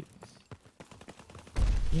at night.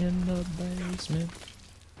 In the basement.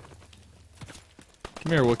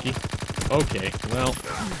 Come here, Wookie. Okay, well.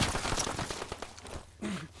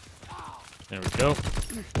 There we go.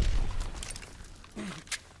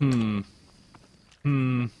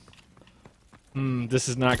 This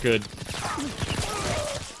is not good.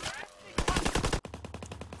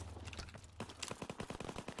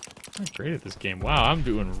 I'm great at this game. Wow, I'm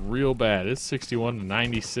doing real bad. It's 61 to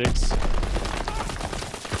 96.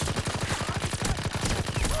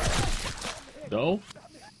 No?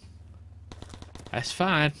 That's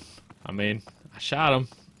fine. I mean, I shot him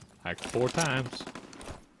like 4 times.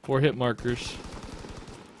 4 hit markers.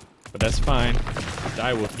 But that's fine.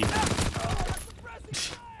 Die, Wookie.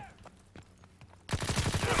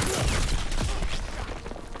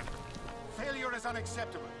 Failure is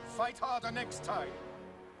unacceptable. Fight harder next time.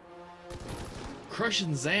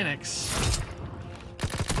 Crushing Xanax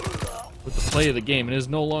with the play of the game. It is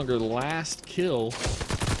no longer the last kill.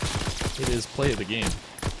 It is play of the game.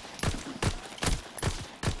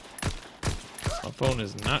 My phone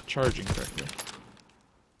is not charging correctly.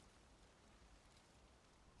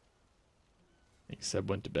 I think Seb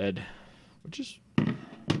went to bed. Which is,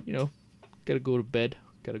 you know, gotta go to bed.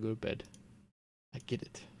 Gotta go to bed. I get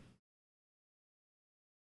it.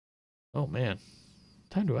 Oh man.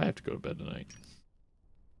 What time do I have to go to bed tonight?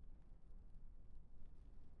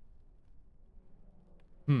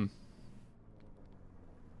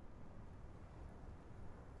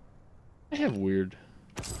 I have weird.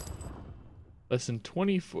 Less than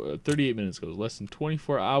 38 minutes goes. Less than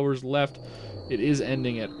 24 hours left. It is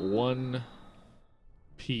ending at 1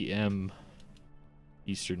 p.m.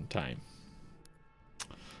 Eastern time.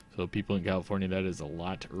 So people in California, that is a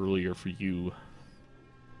lot earlier for you.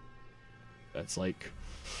 That's like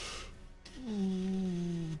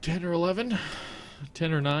 10 or 11?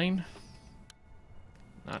 10 or 9?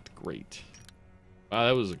 Not great. Wow,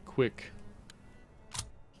 that was a quick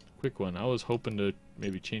one. I was hoping to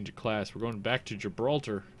maybe change a class. We're going back to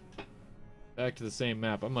Gibraltar. Back to the same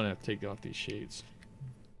map. I'm gonna have to take off these shades.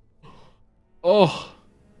 Oh!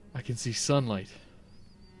 I can see sunlight.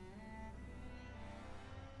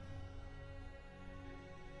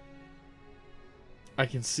 I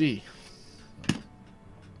can see.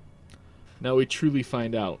 Now we truly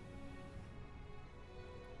find out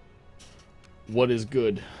what is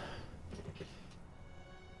good.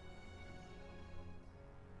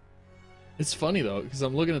 It's funny though, because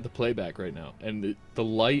I'm looking at the playback right now, and the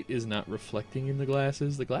light is not reflecting in the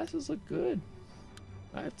glasses. The glasses look good.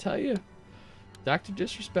 I tell you, Dr.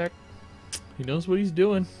 Disrespect, he knows what he's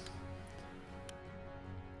doing.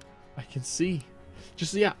 I can see.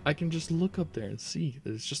 Just, yeah, I can just look up there and see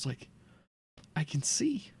that it's just like, I can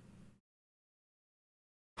see.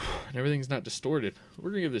 And everything's not distorted. We're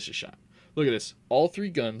gonna give this a shot. Look at this. All 3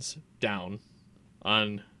 guns down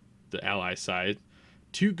on the ally side.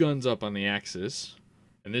 2 guns up on the Axis.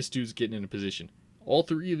 And this dude's getting into position. All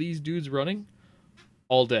 3 of these dudes running,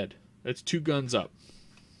 all dead. That's 2 guns up.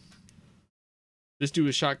 This dude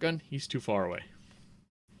with shotgun, he's too far away.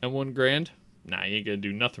 And 1 grand, nah, he ain't gonna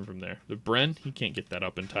do nothing from there. The Bren, he can't get that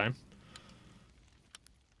up in time.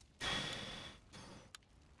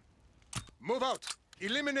 Move out.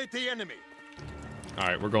 Eliminate the enemy.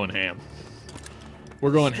 Alright, we're going ham.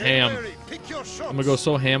 We're going ham. Pick your shots. I'm gonna go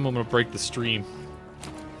so ham, I'm gonna break the stream.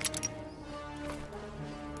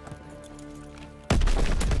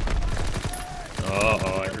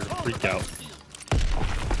 Uh-oh, I heard a freak out.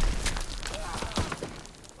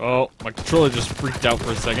 Oh, my controller just freaked out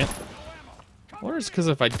for a second. I wonder if it's because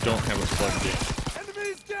if I don't have it plugged in.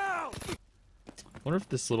 Enemies down! I wonder if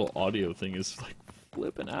this little audio thing is like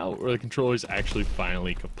flipping out, or the controller is actually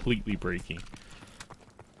finally completely breaking.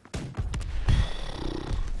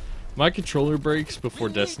 My controller breaks before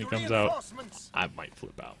Destiny comes out, I might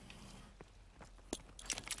flip out.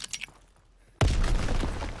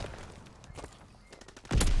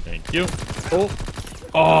 Thank you. Oh,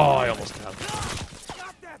 I almost got him.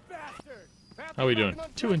 How we doing?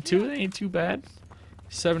 2 and 2. That ain't too bad.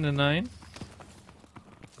 7 and 9.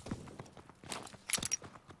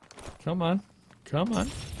 Come on. Come on.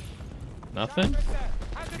 Nothing.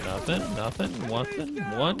 Nothing. Nothing. Nothing.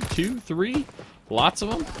 1, 2, 3. Lots of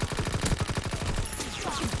them.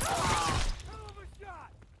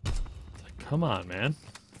 It's like, come on, man.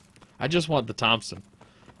 I just want the Thompson.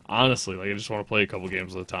 Honestly, like I just want to play a couple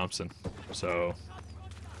games with the Thompson. So.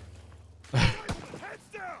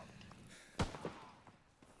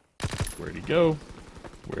 Where'd he go?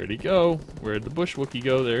 Where'd he go? Where'd the bush Wookie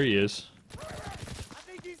go? There he is.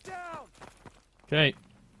 Okay.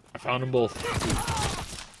 I found them both.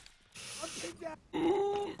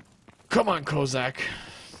 Ooh. Come on, Kozak.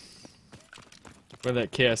 Wear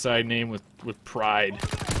that KSI name with pride.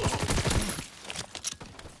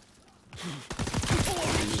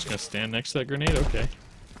 You're just gonna stand next to that grenade? Okay.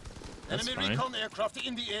 That's Enemy fine. recon aircraft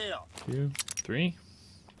in the air. 2, 3.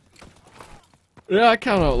 Yeah, I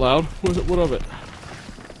count out loud. What of it?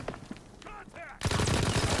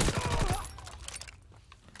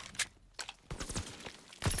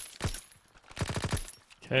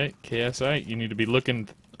 Okay, KSI, you need to be looking.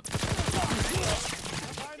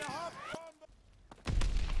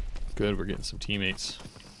 Good, we're getting some teammates.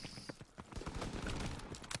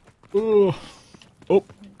 Ooh. Oh.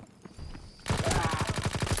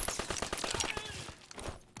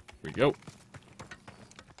 Here we go.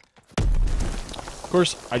 Of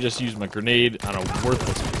course, I just used my grenade on a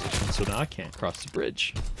worthless position, so now I can't cross the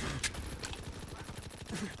bridge.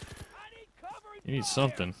 You need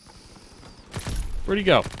something. Where'd he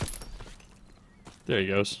go? There he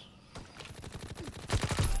goes.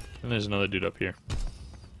 And there's another dude up here.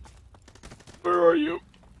 Where are you?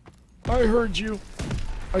 I heard you.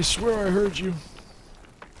 I swear I heard you.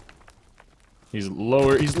 He's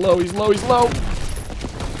lower. He's low. He's low. He's low.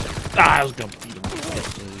 Ah, I was gonna beat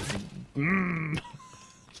him.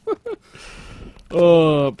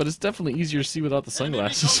 But it's definitely easier to see without the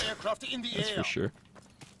sunglasses. That's for sure.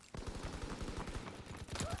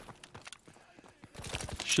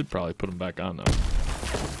 Should probably put them back on though.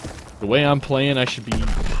 The way I'm playing, I should be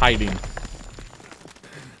hiding.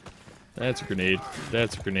 That's a grenade.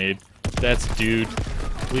 That's a grenade. That's a dude.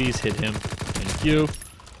 Please hit him. Thank you.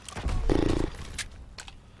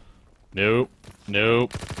 Nope.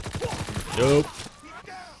 Nope. Nope.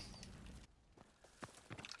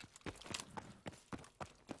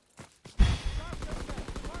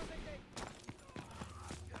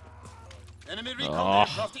 Enemy recon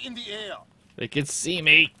aircraft in the air. They can see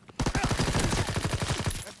me.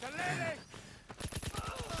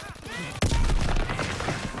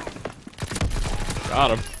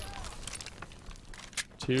 Got him.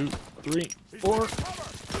 2, 3, 4.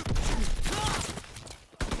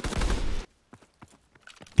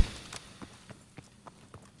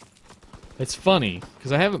 It's funny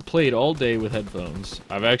because I haven't played all day with headphones.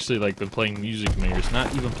 I've actually like been playing music mirrors,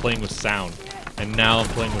 not even playing with sound. And now I'm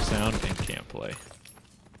playing with sound and can't play.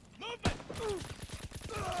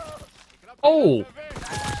 Oh!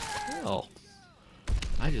 Hell.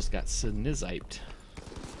 I just got sniziped.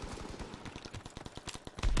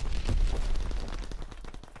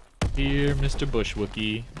 Here, Mr. Bush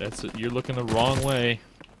Wookie. That's it. You're looking the wrong way.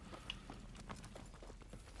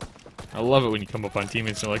 I love it when you come up on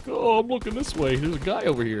teammates and they're like, oh, I'm looking this way. There's a guy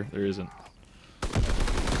over here. There isn't.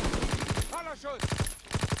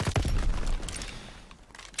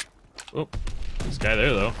 Oh, there's a guy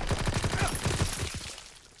there, though.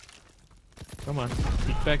 Come on,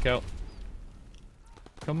 peek back out.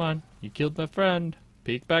 Come on, you killed my friend.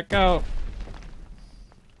 Peek back out.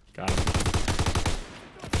 Got him.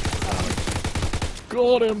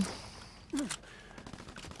 Got him.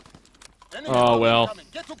 Oh, well.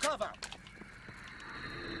 Get to cover.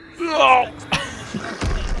 Oh!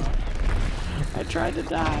 I tried to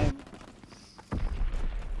dive.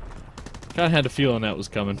 Kinda had a feeling that was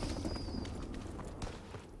coming.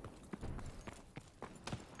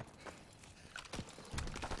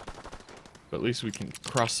 But at least we can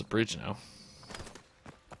cross the bridge now.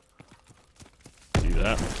 Do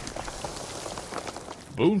that.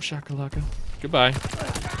 Boom shakalaka. Goodbye.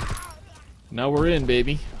 Now we're in,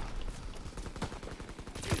 baby.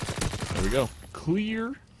 There we go.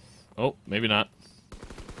 Clear. Oh, maybe not.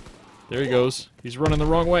 There he goes. He's running the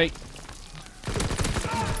wrong way.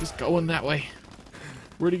 He's going that way.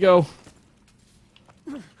 Where'd he go?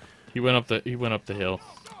 He went up the hill.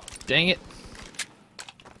 Dang it.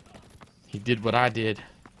 He did what I did.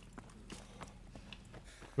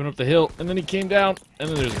 Went up the hill, and then he came down, and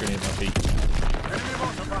then there's a grenade on my feet.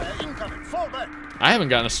 I haven't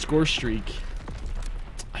gotten a score streak,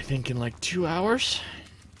 I think, in like 2 hours.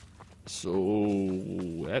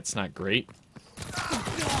 So that's not great.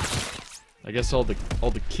 I guess all the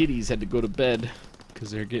kiddies had to go to bed because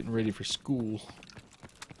they're getting ready for school.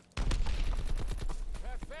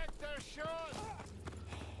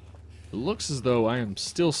 It looks as though I am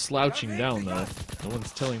still slouching down, though. No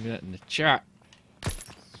one's telling me that in the chat.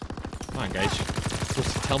 Come on, guys. You're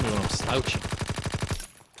supposed to tell me when I'm slouching.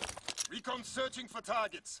 searching for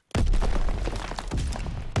targets.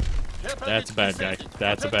 That's a bad guy.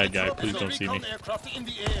 That's a bad guy. Please don't see me. Aircraft in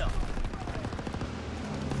the air.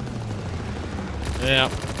 Yeah,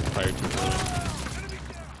 fired too early.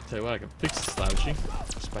 Tell you what, I can fix the slouching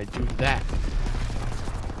just by doing that.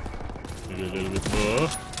 Maybe a little bit more.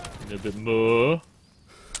 A little bit more.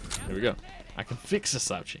 There we go. I can fix the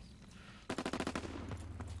slouching.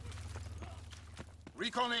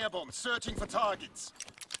 Recon airborne, searching for targets.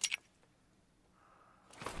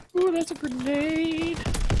 Ooh, that's a grenade.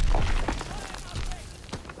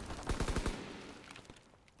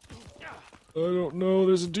 I don't know.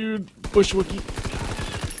 There's a dude. Bushwookie.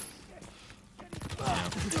 Yeah.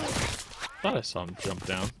 Thought I saw him jump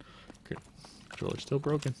down. Controller's still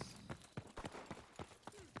broken.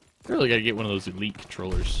 I really gotta get one of those elite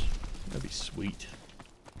controllers. That'd be sweet.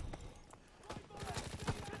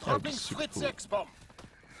 That'd be super cool.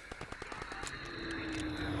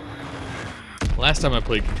 Last time I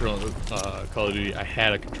played Call of Duty, I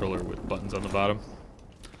had a controller with buttons on the bottom.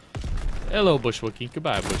 Hello, Bushwookie.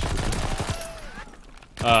 Goodbye, Bushwookie.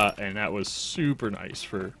 And that was super nice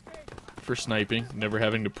for sniping, never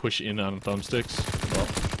having to push in on thumbsticks. Well,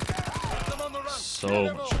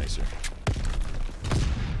 so much nicer.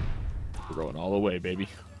 We're going all the way, baby.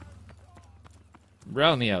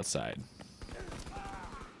 Around the outside.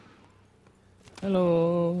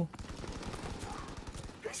 Hello.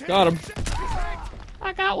 Got him.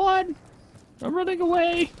 I got one. I'm running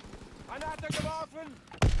away.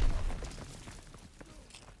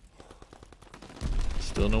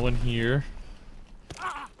 Still no one here.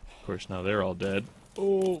 Of course, now they're all dead.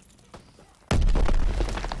 Oh.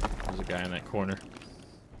 There's a guy in that corner.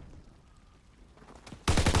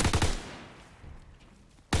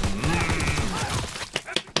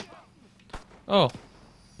 Oh.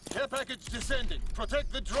 Care package descending.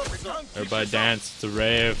 Protect the drop zone. Everybody dance. It's a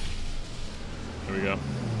rave. Here we go.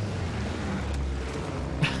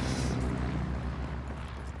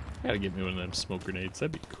 Gotta get me one of them smoke grenades.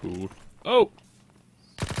 That'd be cool. Oh!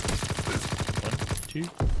 1, 2,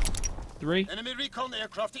 3. Enemy recon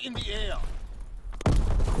aircraft in the air.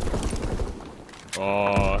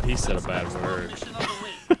 Oh, he said a bad word.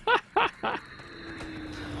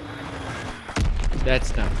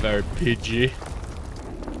 That's not very pidgey.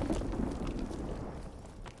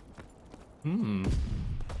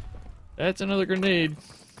 That's another grenade.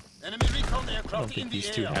 Enemy recon I aircraft don't think in the he's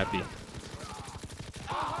air. too happy.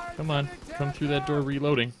 Come on, come through that door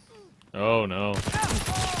reloading. Oh no.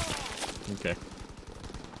 Okay.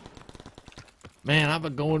 Man, I've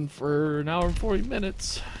been going for an hour and 40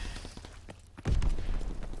 minutes.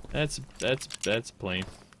 That's plain.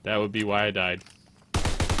 That would be why I died. I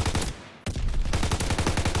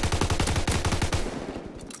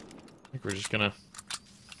think we're just gonna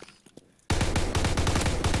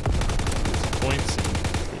points and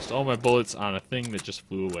waste all my bullets on a thing that just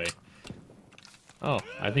flew away. Oh,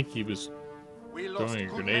 I think he was throwing a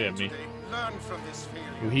grenade at me. Learn from this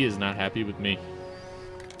failure. Well, he is not happy with me.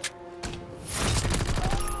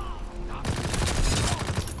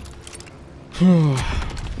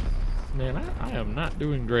 Man, I am not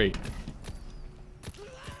doing great.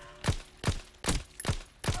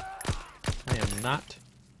 I am not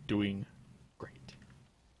doing great.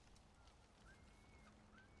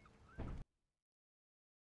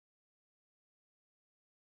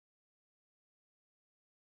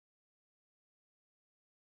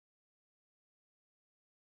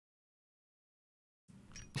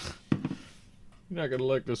 You're not gonna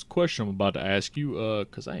like this question I'm about to ask you,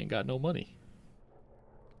 cause I ain't got no money.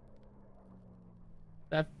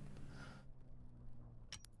 That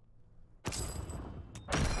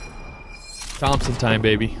Thompson time,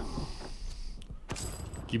 baby.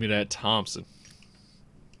 Give me that Thompson.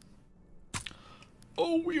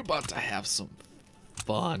 Oh, we about to have some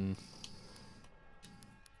fun.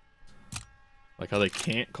 Like how they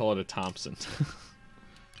can't call it a Thompson.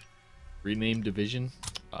 Rename division.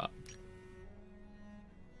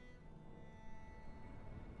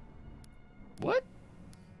 What?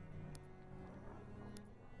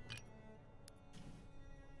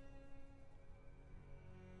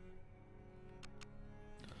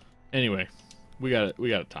 Anyway, we got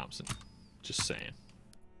a Thompson. Just saying.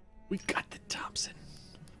 We got the Thompson.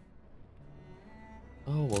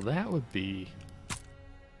 Oh, well that would be...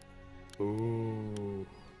 Ooh.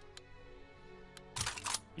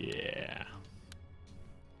 Yeah.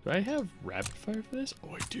 Do I have rapid fire for this?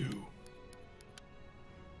 Oh, I do.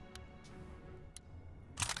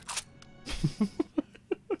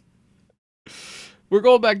 We're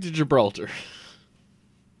going back to Gibraltar.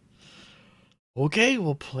 Okay,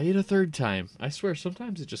 we'll play it a third time. I swear,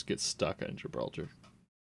 sometimes it just gets stuck on Gibraltar.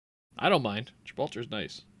 I don't mind. Gibraltar's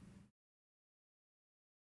nice.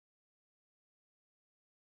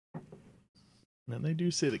 And they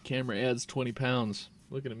do say the camera adds 20 pounds.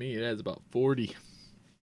 Looking at me, it adds about 40.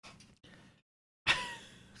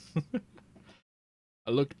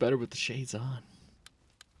 I looked better with the shades on.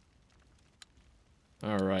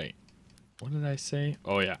 Alright. What did I say?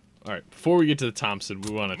 Oh, yeah. Alright, before we get to the Thompson,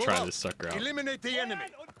 we want to try this sucker out. Eliminate the enemy.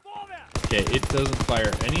 Okay, it doesn't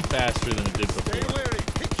fire any faster than it did Stay before. wary.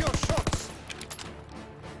 Pick your shots.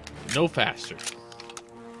 No faster.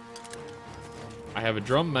 I have a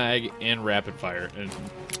drum mag and rapid fire, and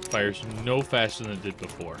it fires no faster than it did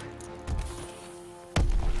before.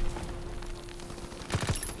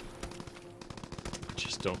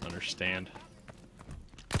 Just don't understand.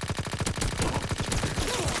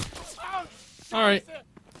 Alright.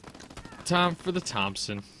 Time for the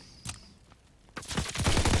Thompson.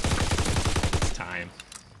 It's time.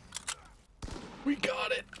 We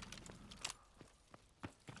got it!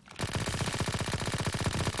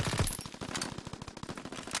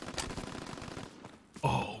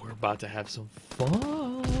 Oh, we're about to have some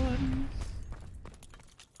fun.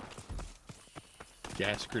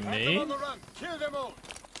 Gas grenade. On the run. Kill them all.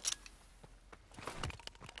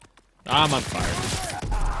 I'm on fire.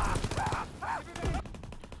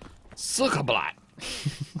 Suckablat.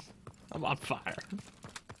 I'm on fire.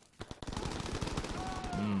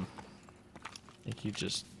 I think he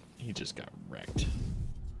just got wrecked.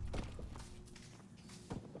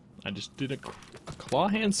 I just did a claw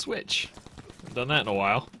hand switch. Haven't done that in a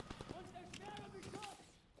while.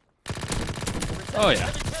 Oh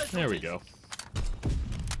yeah, there we go.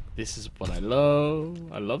 This is what I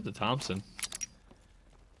love. I love the Thompson.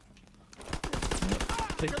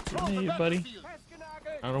 Take the grenade, buddy.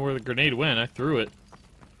 I don't know where the grenade went. I threw it.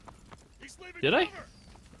 Did I?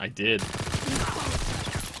 I did.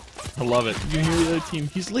 I love it. You hear the other team.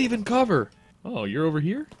 He's leaving cover. Oh, you're over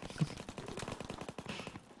here?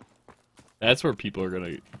 That's where people are going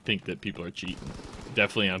to think that people are cheating.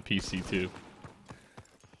 Definitely on PC too.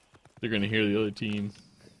 They're going to hear the other team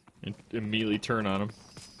and immediately turn on them.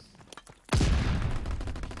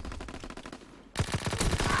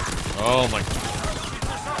 Oh my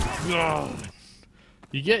god.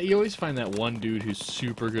 You always find that one dude who's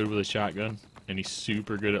super good with a shotgun, and he's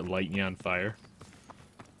super good at lighting you on fire.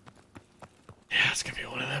 Yeah, it's gonna be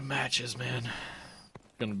one of them matches, man.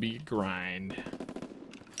 It's gonna be a grind.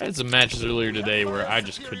 I had some matches earlier today where I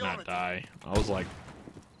just could not die. I was like,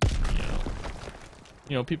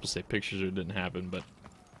 you know, people say pictures or it didn't happen, but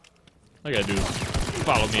all I gotta do is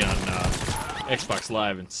follow me on Xbox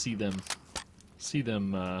Live and see them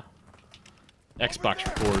Xbox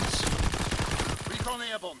records. Recon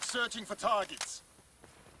airborne, searching for targets.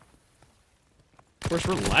 Of course,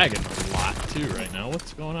 we're lagging a lot too right now.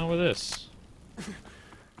 What's going on with this?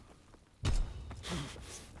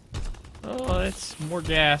 Oh, that's more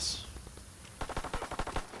gas.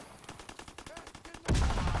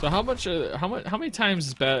 So how many times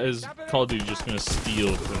is Call of Duty just gonna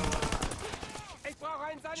steal from?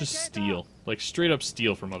 Just steal, like straight up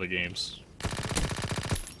steal from other games.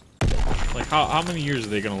 Like how many years are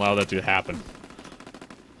they gonna allow that to happen?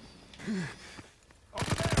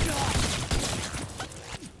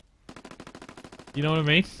 You know what I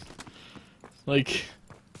mean? Like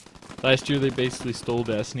last year they basically stole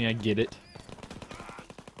Destiny. I get it.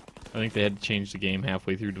 I think they had to change the game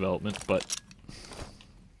halfway through development, but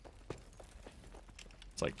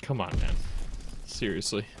it's like, come on, man.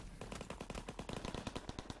 Seriously.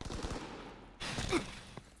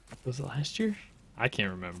 Was it last year? I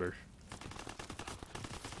can't remember.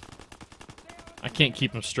 I can't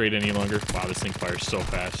keep them straight any longer. Wow, this thing fires so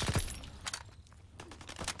fast.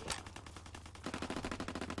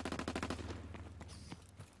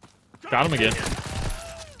 Got him again.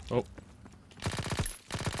 Oh.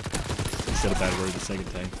 He said a bad word the second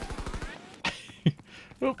time.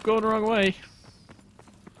 Oh, going the wrong way.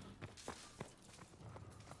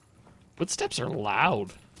 Footsteps are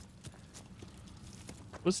loud.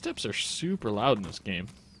 Footsteps are super loud in this game.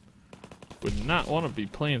 Would not want to be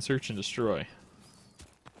playing Search and Destroy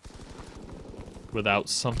without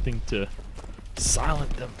something to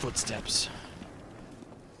silent them footsteps.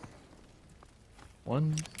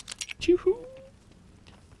 1, 2,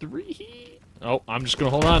 3. Oh, I'm just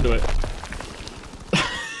gonna hold on to it.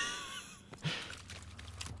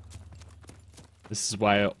 This is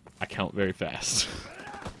why I count very fast.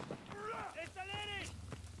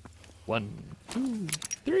 1, 2,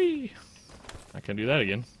 3. I can do that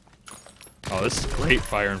again. Oh, this is great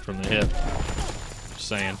firing from the hip. Just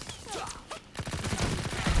saying.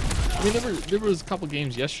 I mean, there was a couple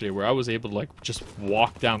games yesterday where I was able to like just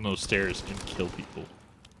walk down those stairs and kill people.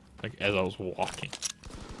 Like, as I was walking.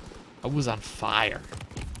 I was on fire.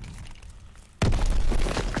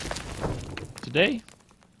 Today,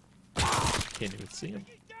 can't even see him.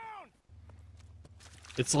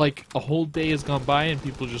 It's like a whole day has gone by and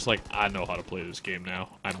people are just like, I know how to play this game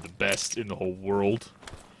now. I'm the best in the whole world.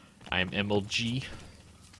 I am MLG.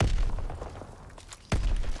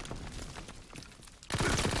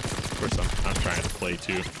 Of course, I'm trying to play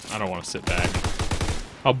too. I don't want to sit back.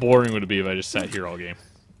 How boring would it be if I just sat here all game?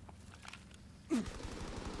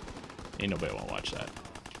 Ain't nobody want to watch that.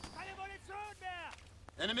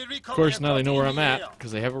 Of course, now they know where I'm at,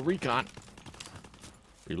 because they have a recon.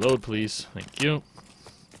 Reload, please. Thank you.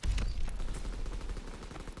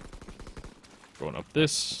 Going up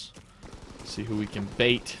this. See who we can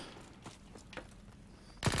bait.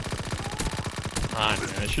 Come on, man.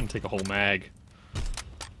 I shouldn't take a whole mag.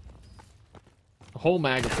 A whole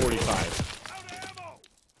mag of 45.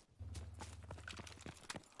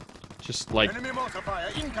 Just like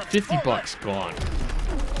 50 bucks gone.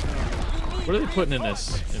 What are they putting in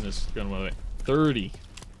this gun, by the way? 30.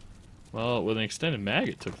 Well, with an extended mag,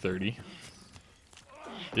 it took 30.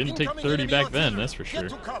 Didn't take 30 back then, that's for sure.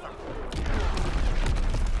 It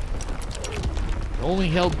only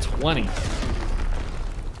held 20.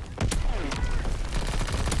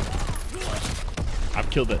 I've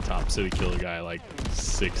killed that top city killer guy like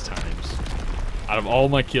 6 times. Out of all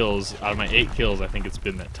my kills, out of my 8 kills, I think it's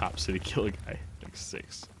been that top city killer guy. Like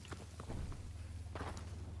 6.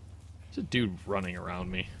 There's a dude running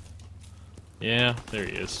around me. Yeah, there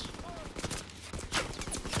he is.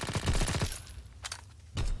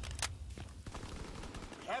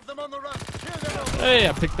 Have them on the run. Kill them. Hey,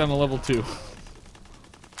 I picked on a level 2.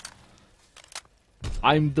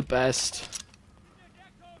 I'm the best.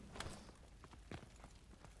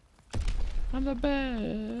 I'm the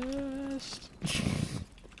best.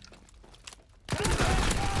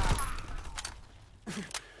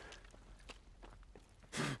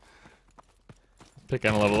 Pick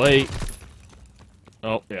on a level 8.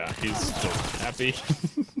 Oh, yeah, he's still happy.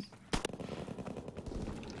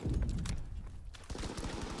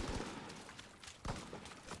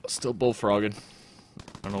 Still bullfrogging.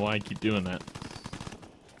 I don't know why I keep doing that.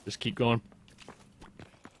 Just keep going.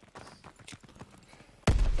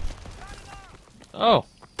 Oh.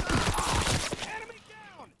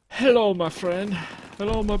 Hello, my friend.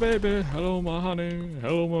 Hello, my baby. Hello, my honey.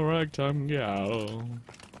 Hello, my ragtime gal.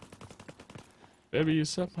 Baby, you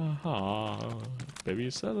set my heart. Baby,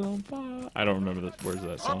 you set it on fire. I don't remember the words of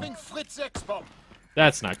that song.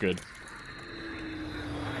 That's not good.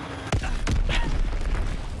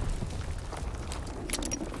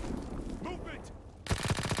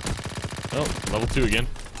 Oh, level 2 again.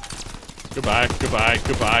 Goodbye, goodbye,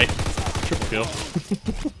 goodbye. Triple kill.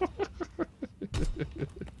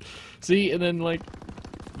 See, and then like,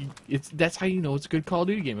 that's how you know it's a good Call of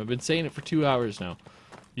Duty game. I've been saying it for 2 hours now.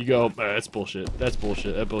 You go, that's bullshit, that's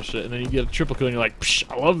bullshit, that's bullshit, and then you get a triple kill and you're like, psh,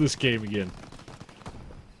 I love this game again.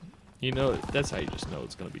 You know, that's how you just know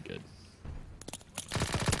it's gonna be good.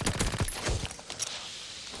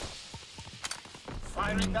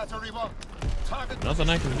 Firing battery 1. Nothing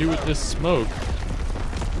I can do with this smoke.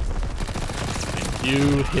 Thank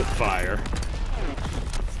you, hip fire.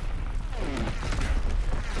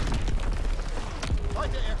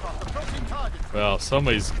 Well,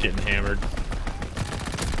 somebody's getting hammered.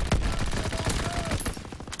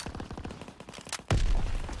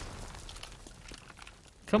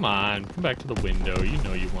 Come on, come back to the window. You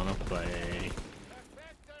know you want to play.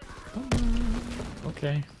 Come on.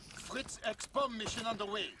 Okay. Fritz X-bomb mission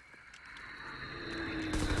underway.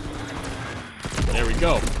 There we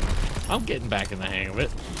go. I'm getting back in the hang of it.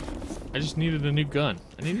 I just needed a new gun.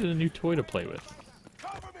 I needed a new toy to play with.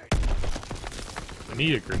 I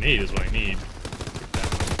need a grenade is what I need.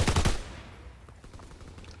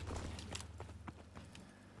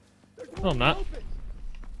 No, I'm not.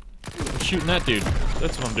 I'm shooting that dude.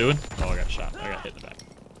 That's what I'm doing. Oh, I got shot. I got hit in the back.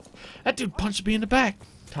 That dude punched me in the back.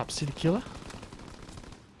 Top city killer.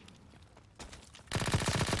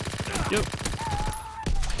 Thank you.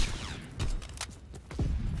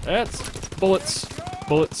 That's bullets.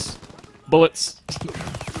 Bullets. Bullets.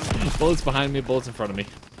 Bullets behind me, bullets in front of me.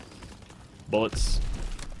 Bullets.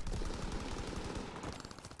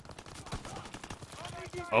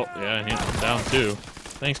 Oh, yeah, I'm down too.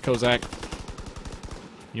 Thanks, Kozak.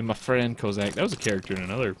 You're my friend, Kozak. That was a character in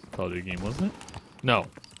another Call of Duty game, wasn't it? No.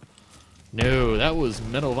 No, that was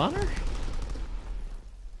Medal of Honor?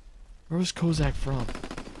 Where was Kozak from?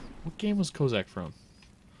 What game was Kozak from?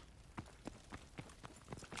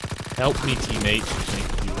 Help me, teammate.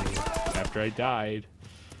 Thank you. After I died.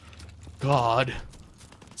 God.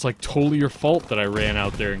 It's like totally your fault that I ran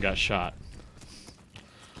out there and got shot.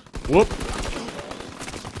 Whoop.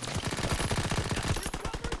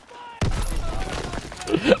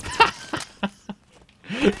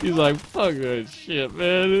 He's like, fuck that shit,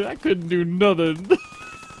 man. I couldn't do nothing.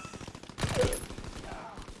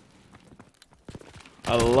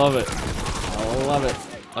 I love it. I love it.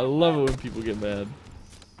 I love it when people get mad.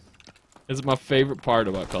 It's my favorite part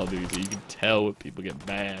about Call of Duty. You can tell when people get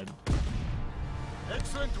mad.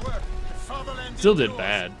 Excellent work. The fatherland Still did endures.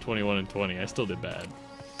 bad. 21 and 20. I still did bad.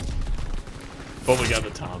 But we got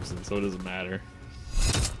the Thompson, so it doesn't matter.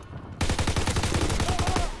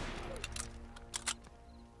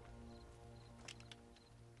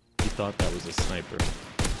 He thought that was a sniper.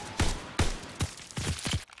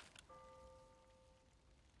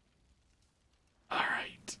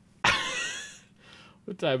 Alright.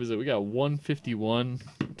 What time is it? We got 1:51.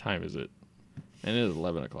 What time is it? And it is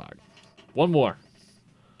 11 o'clock. One more.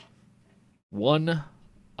 One more.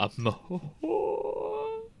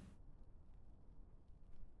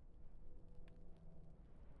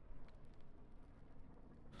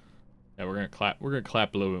 Yeah, we're gonna clap. We're gonna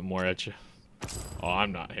clap a little bit more at you. Oh,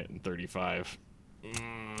 I'm not hitting 35.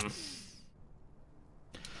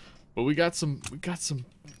 But we got some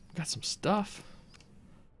stuff.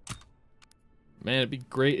 Man, it'd be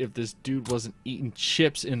great if this dude wasn't eating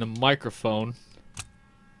chips in the microphone.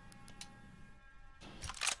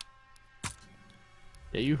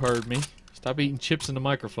 Yeah, you heard me. Stop eating chips in the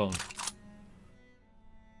microphone.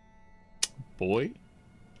 Boy.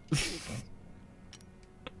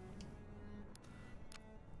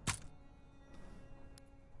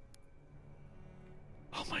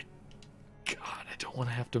 Oh my God, I don't want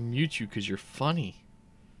to have to mute you because you're funny.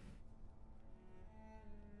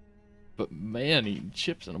 But man, eating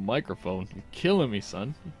chips in a microphone. You're killing me,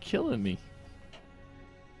 son. You're killing me.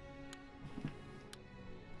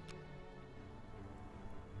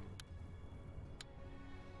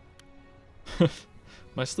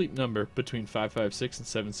 My sleep number between 556 and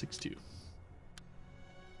 762.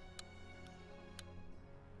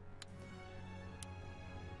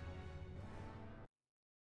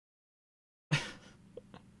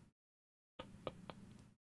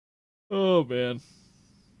 Oh man.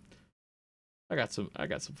 I got some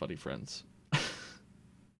funny friends.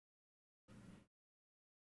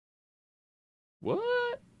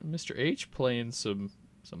 What? Mr. H playing some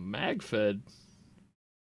MagFed.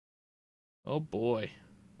 Oh boy.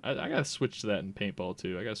 I gotta switch to that in paintball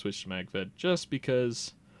too. I gotta switch to MagFed just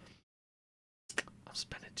because I'm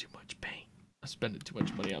spending too much paint. I'm spending too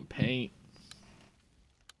much money on paint.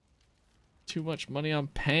 Too much money on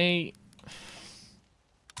paint.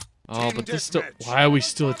 Oh, but this still... Why are we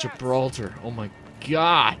still at Gibraltar? Oh my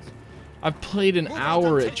God. I've played an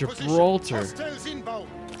hour at Gibraltar.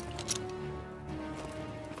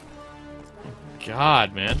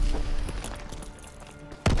 God, man.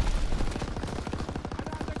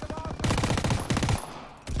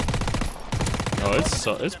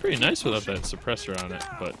 Oh, it's pretty nice without that suppressor on it,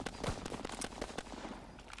 but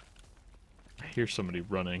I hear somebody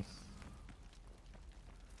running.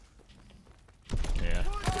 Yeah.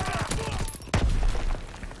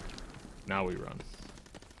 Now we run.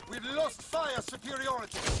 We've lost fire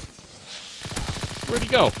superiority. Where'd he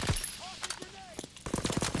go?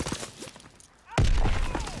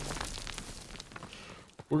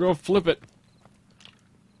 We're gonna flip it.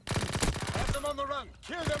 Have them on the run.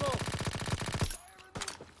 Kill them all.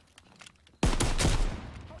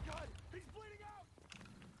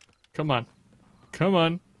 Come on. Come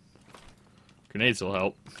on. Grenades will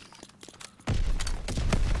help.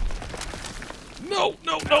 No,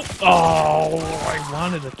 no, no. Oh, I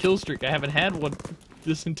wanted a kill streak. I haven't had one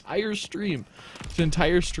this entire stream. This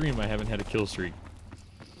entire stream I haven't had a kill streak.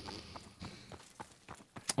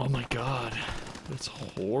 Oh my God. That's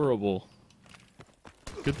horrible.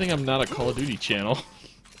 Good thing I'm not a Call of Duty channel.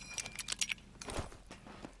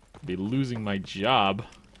 I'd be losing my job.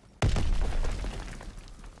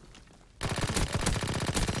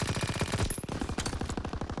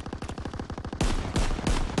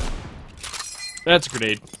 That's a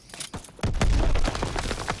grenade.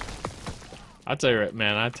 I'll tell you right,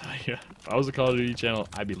 man. I tell you, if I was a Call of Duty channel,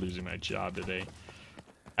 I'd be losing my job today.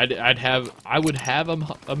 I would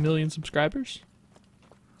have a million subscribers,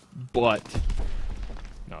 but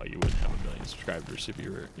no, you wouldn't have a million subscribers if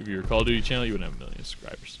you were a Call of Duty channel. You wouldn't have a million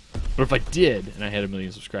subscribers. But if I did and I had a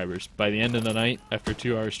million subscribers, by the end of the night, after a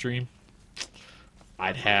 2-hour stream,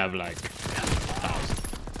 I'd have like 1,000.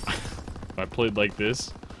 If I played like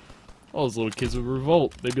this, all those little kids would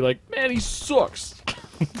revolt. They'd be like, "Man, he sucks."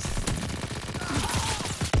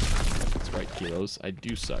 That's right, Kilos. I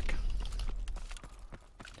do suck.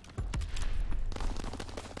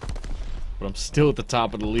 But I'm still at the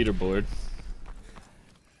top of the leaderboard.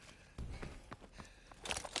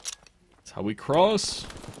 That's how we cross.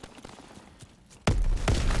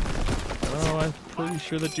 Oh, I'm pretty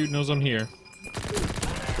sure that dude knows I'm here.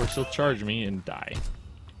 Of course, he'll charge me and die.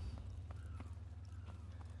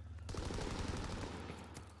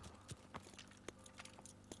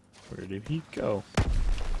 Where did he go?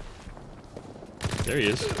 There he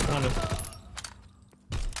is. Come on in.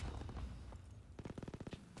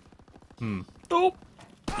 Oh!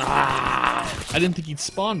 Ah! I didn't think he'd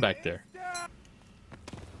spawn back there.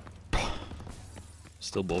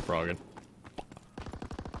 Still bullfrogging.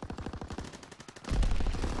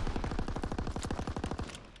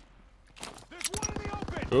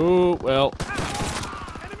 Oh, well.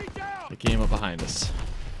 They came up behind us.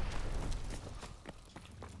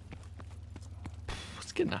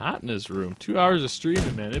 It's getting hot in this room. 2 hours of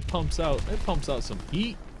streaming, man. It pumps out some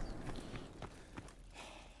heat.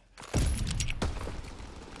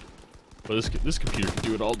 But this computer can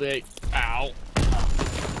do it all day. Ow.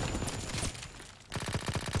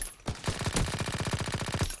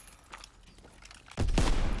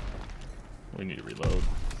 We need to reload.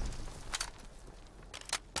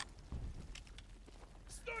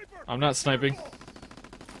 I'm not sniping.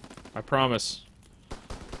 I promise.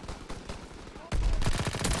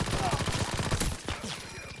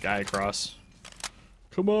 Guy across.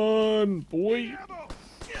 Come on, boy.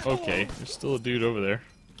 Okay, there's still a dude over there.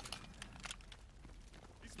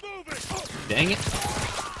 Dang it.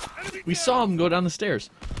 We saw him go down the stairs.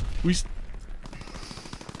 Yeah,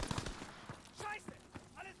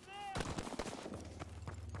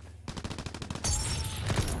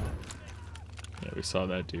 we saw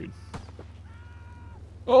that dude.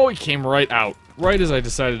 Oh, he came right out. Right as I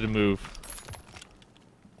decided to move.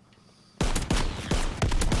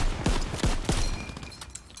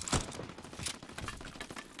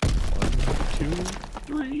 1, 2,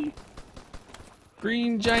 3.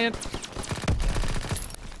 Green giant.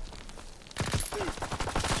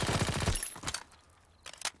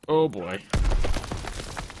 Oh boy.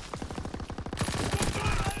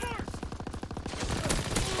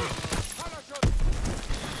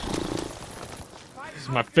 This is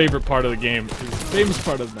my favorite part of the game. It's the famous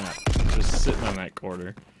part of the map. Just sitting on that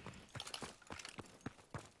corner.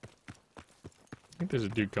 I think there's a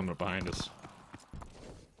dude coming up behind us.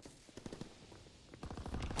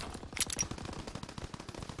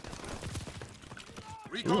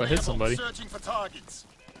 Ooh, I hit somebody. Searching for targets.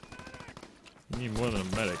 You need more than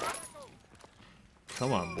a medic.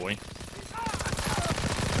 Come on, boy.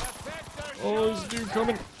 Oh, this dude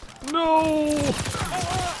coming. No!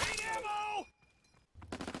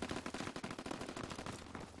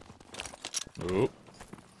 Oh.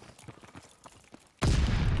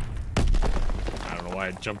 I don't know why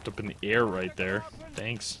I jumped up in the air right there.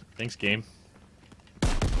 Thanks. Thanks, game.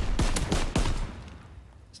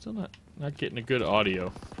 Still not getting a good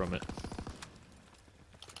audio from it.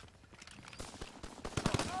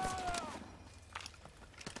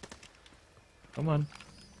 Come on.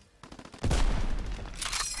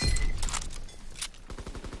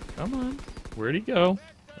 Come on. Where'd he go?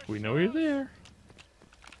 We know you're there.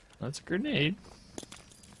 That's a grenade.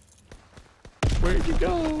 Where'd you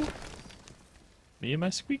go? Me and my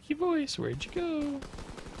squeaky voice. Where'd you go?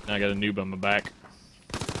 Now I got a noob on my back.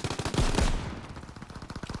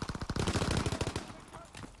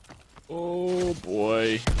 Oh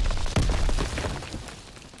boy.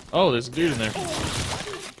 Oh, there's a dude in there.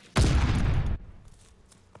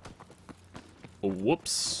 Oh,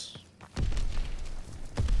 whoops.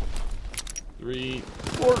 3,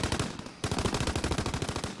 4.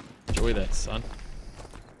 Enjoy that, son.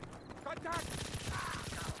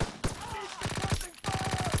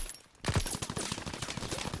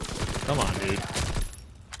 Come on, dude.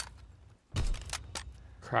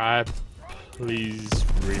 Cry, please,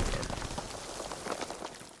 Reaper.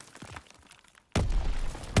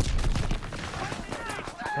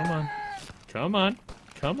 Come on. Come on.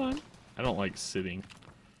 Come on. I don't like sitting.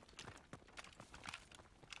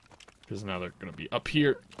 Because now they're going to be up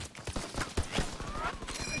here.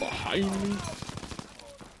 Behind me.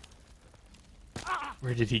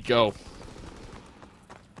 Where did he go?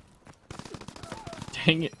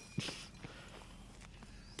 Dang it.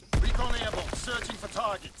 Recon airborne, searching for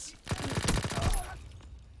targets.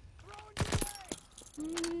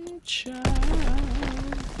 Child,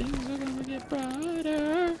 things are gonna get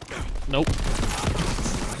brighter. Nope.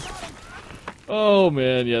 Oh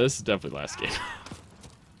man, yeah, this is definitely last game.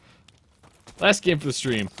 Last game for the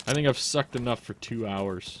stream. I think I've sucked enough for 2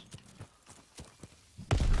 hours.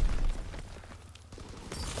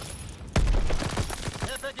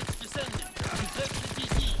 Air package descending. Detect the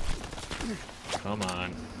DC.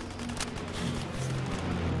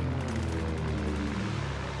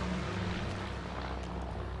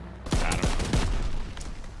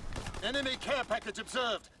 Enemy care package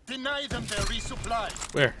observed. Deny them their resupply.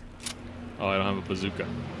 Where? Oh, I don't have a bazooka.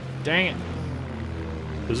 Dang it.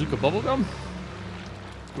 Bazooka bubblegum?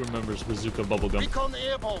 Who remembers bazooka bubblegum? Recon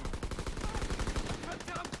airborne.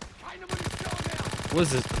 What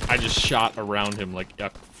is this? I just shot around him like a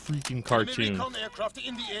freaking Enemy cartoon. recon aircraft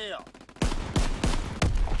in the air.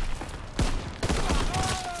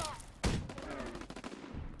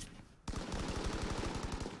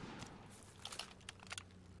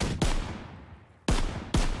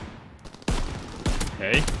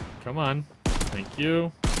 Okay, come on. Thank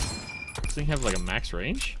you. Does this thing have like a max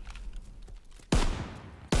range?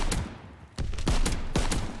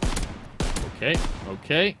 Okay,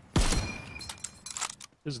 okay.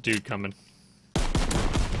 There's a dude coming. I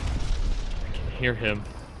can hear him.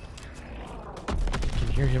 I can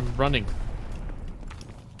hear him running.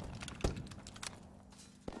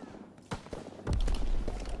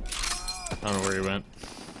 I don't know where he went.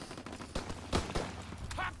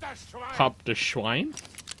 Hop the Schwein?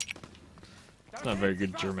 It's not a very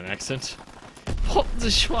good German accent. Hop the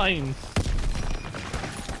Schwein!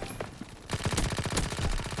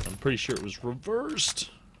 I'm pretty sure it was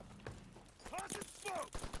reversed.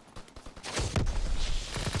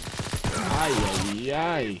 Ay, ay,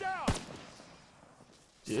 ay.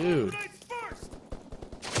 Dude.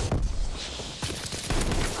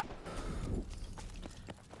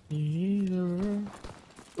 Either.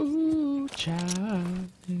 Ooh, child.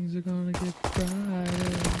 Things are gonna get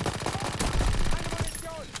brighter.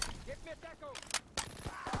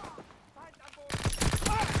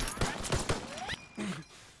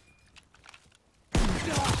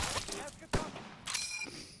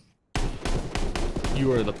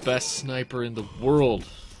 You are the best sniper in the world.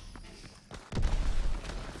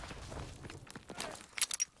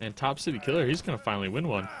 And Top City Killer, he's gonna finally win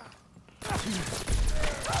one.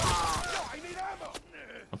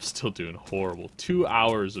 I'm still doing horrible. 2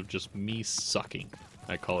 hours of just me sucking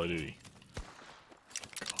at Call of Duty.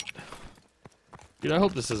 God. Dude, I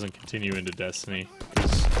hope this doesn't continue into Destiny,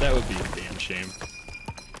 because that would be a damn shame.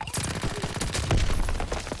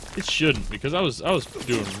 It shouldn't, because I was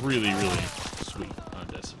doing really sweet on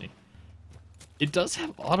Destiny. It does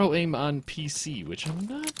have auto aim on PC, which I'm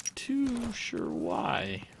not too sure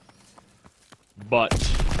why. But,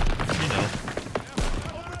 you know,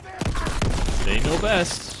 they know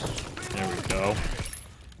best. There we go.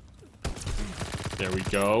 There we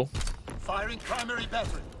go. Firing primary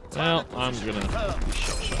battery. Well, I'm gonna be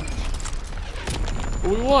shell-shocked.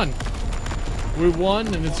 But we won! We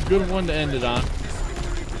won, and it's a good one to end it on.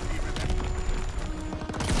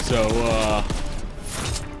 So,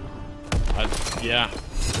 yeah.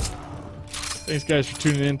 Thanks, guys, for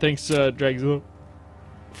tuning in. Thanks, Dragzilla,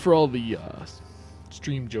 for all the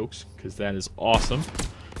stream jokes, because that is awesome.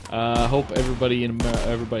 Hope everybody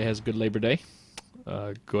everybody has a good Labor Day.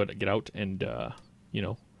 Get out and you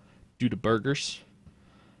know, do the burgers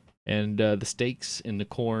and the steaks and the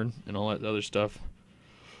corn and all that other stuff.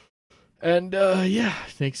 And yeah,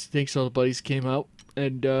 thanks all the buddies who came out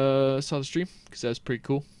and saw the stream, because that's pretty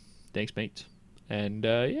cool. Thanks, mate. And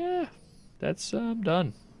yeah, that's I'm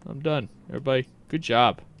done. Everybody, good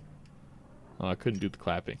job. Oh, I couldn't do the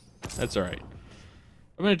clapping. That's all right.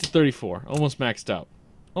 I made it to 34. Almost maxed out.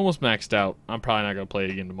 I'm probably not gonna play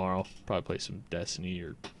it again tomorrow. Probably play some Destiny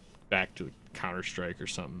or back to Counter-Strike or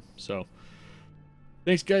something. So,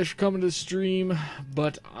 thanks, guys, for coming to the stream.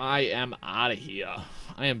 But I am out of here.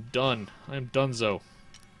 I am done. I am donezo.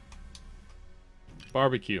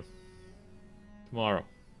 Barbecue tomorrow.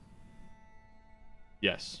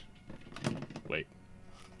 Yes. Wait.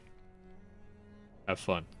 Have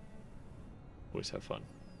fun. Always have fun.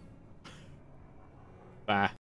 Bye.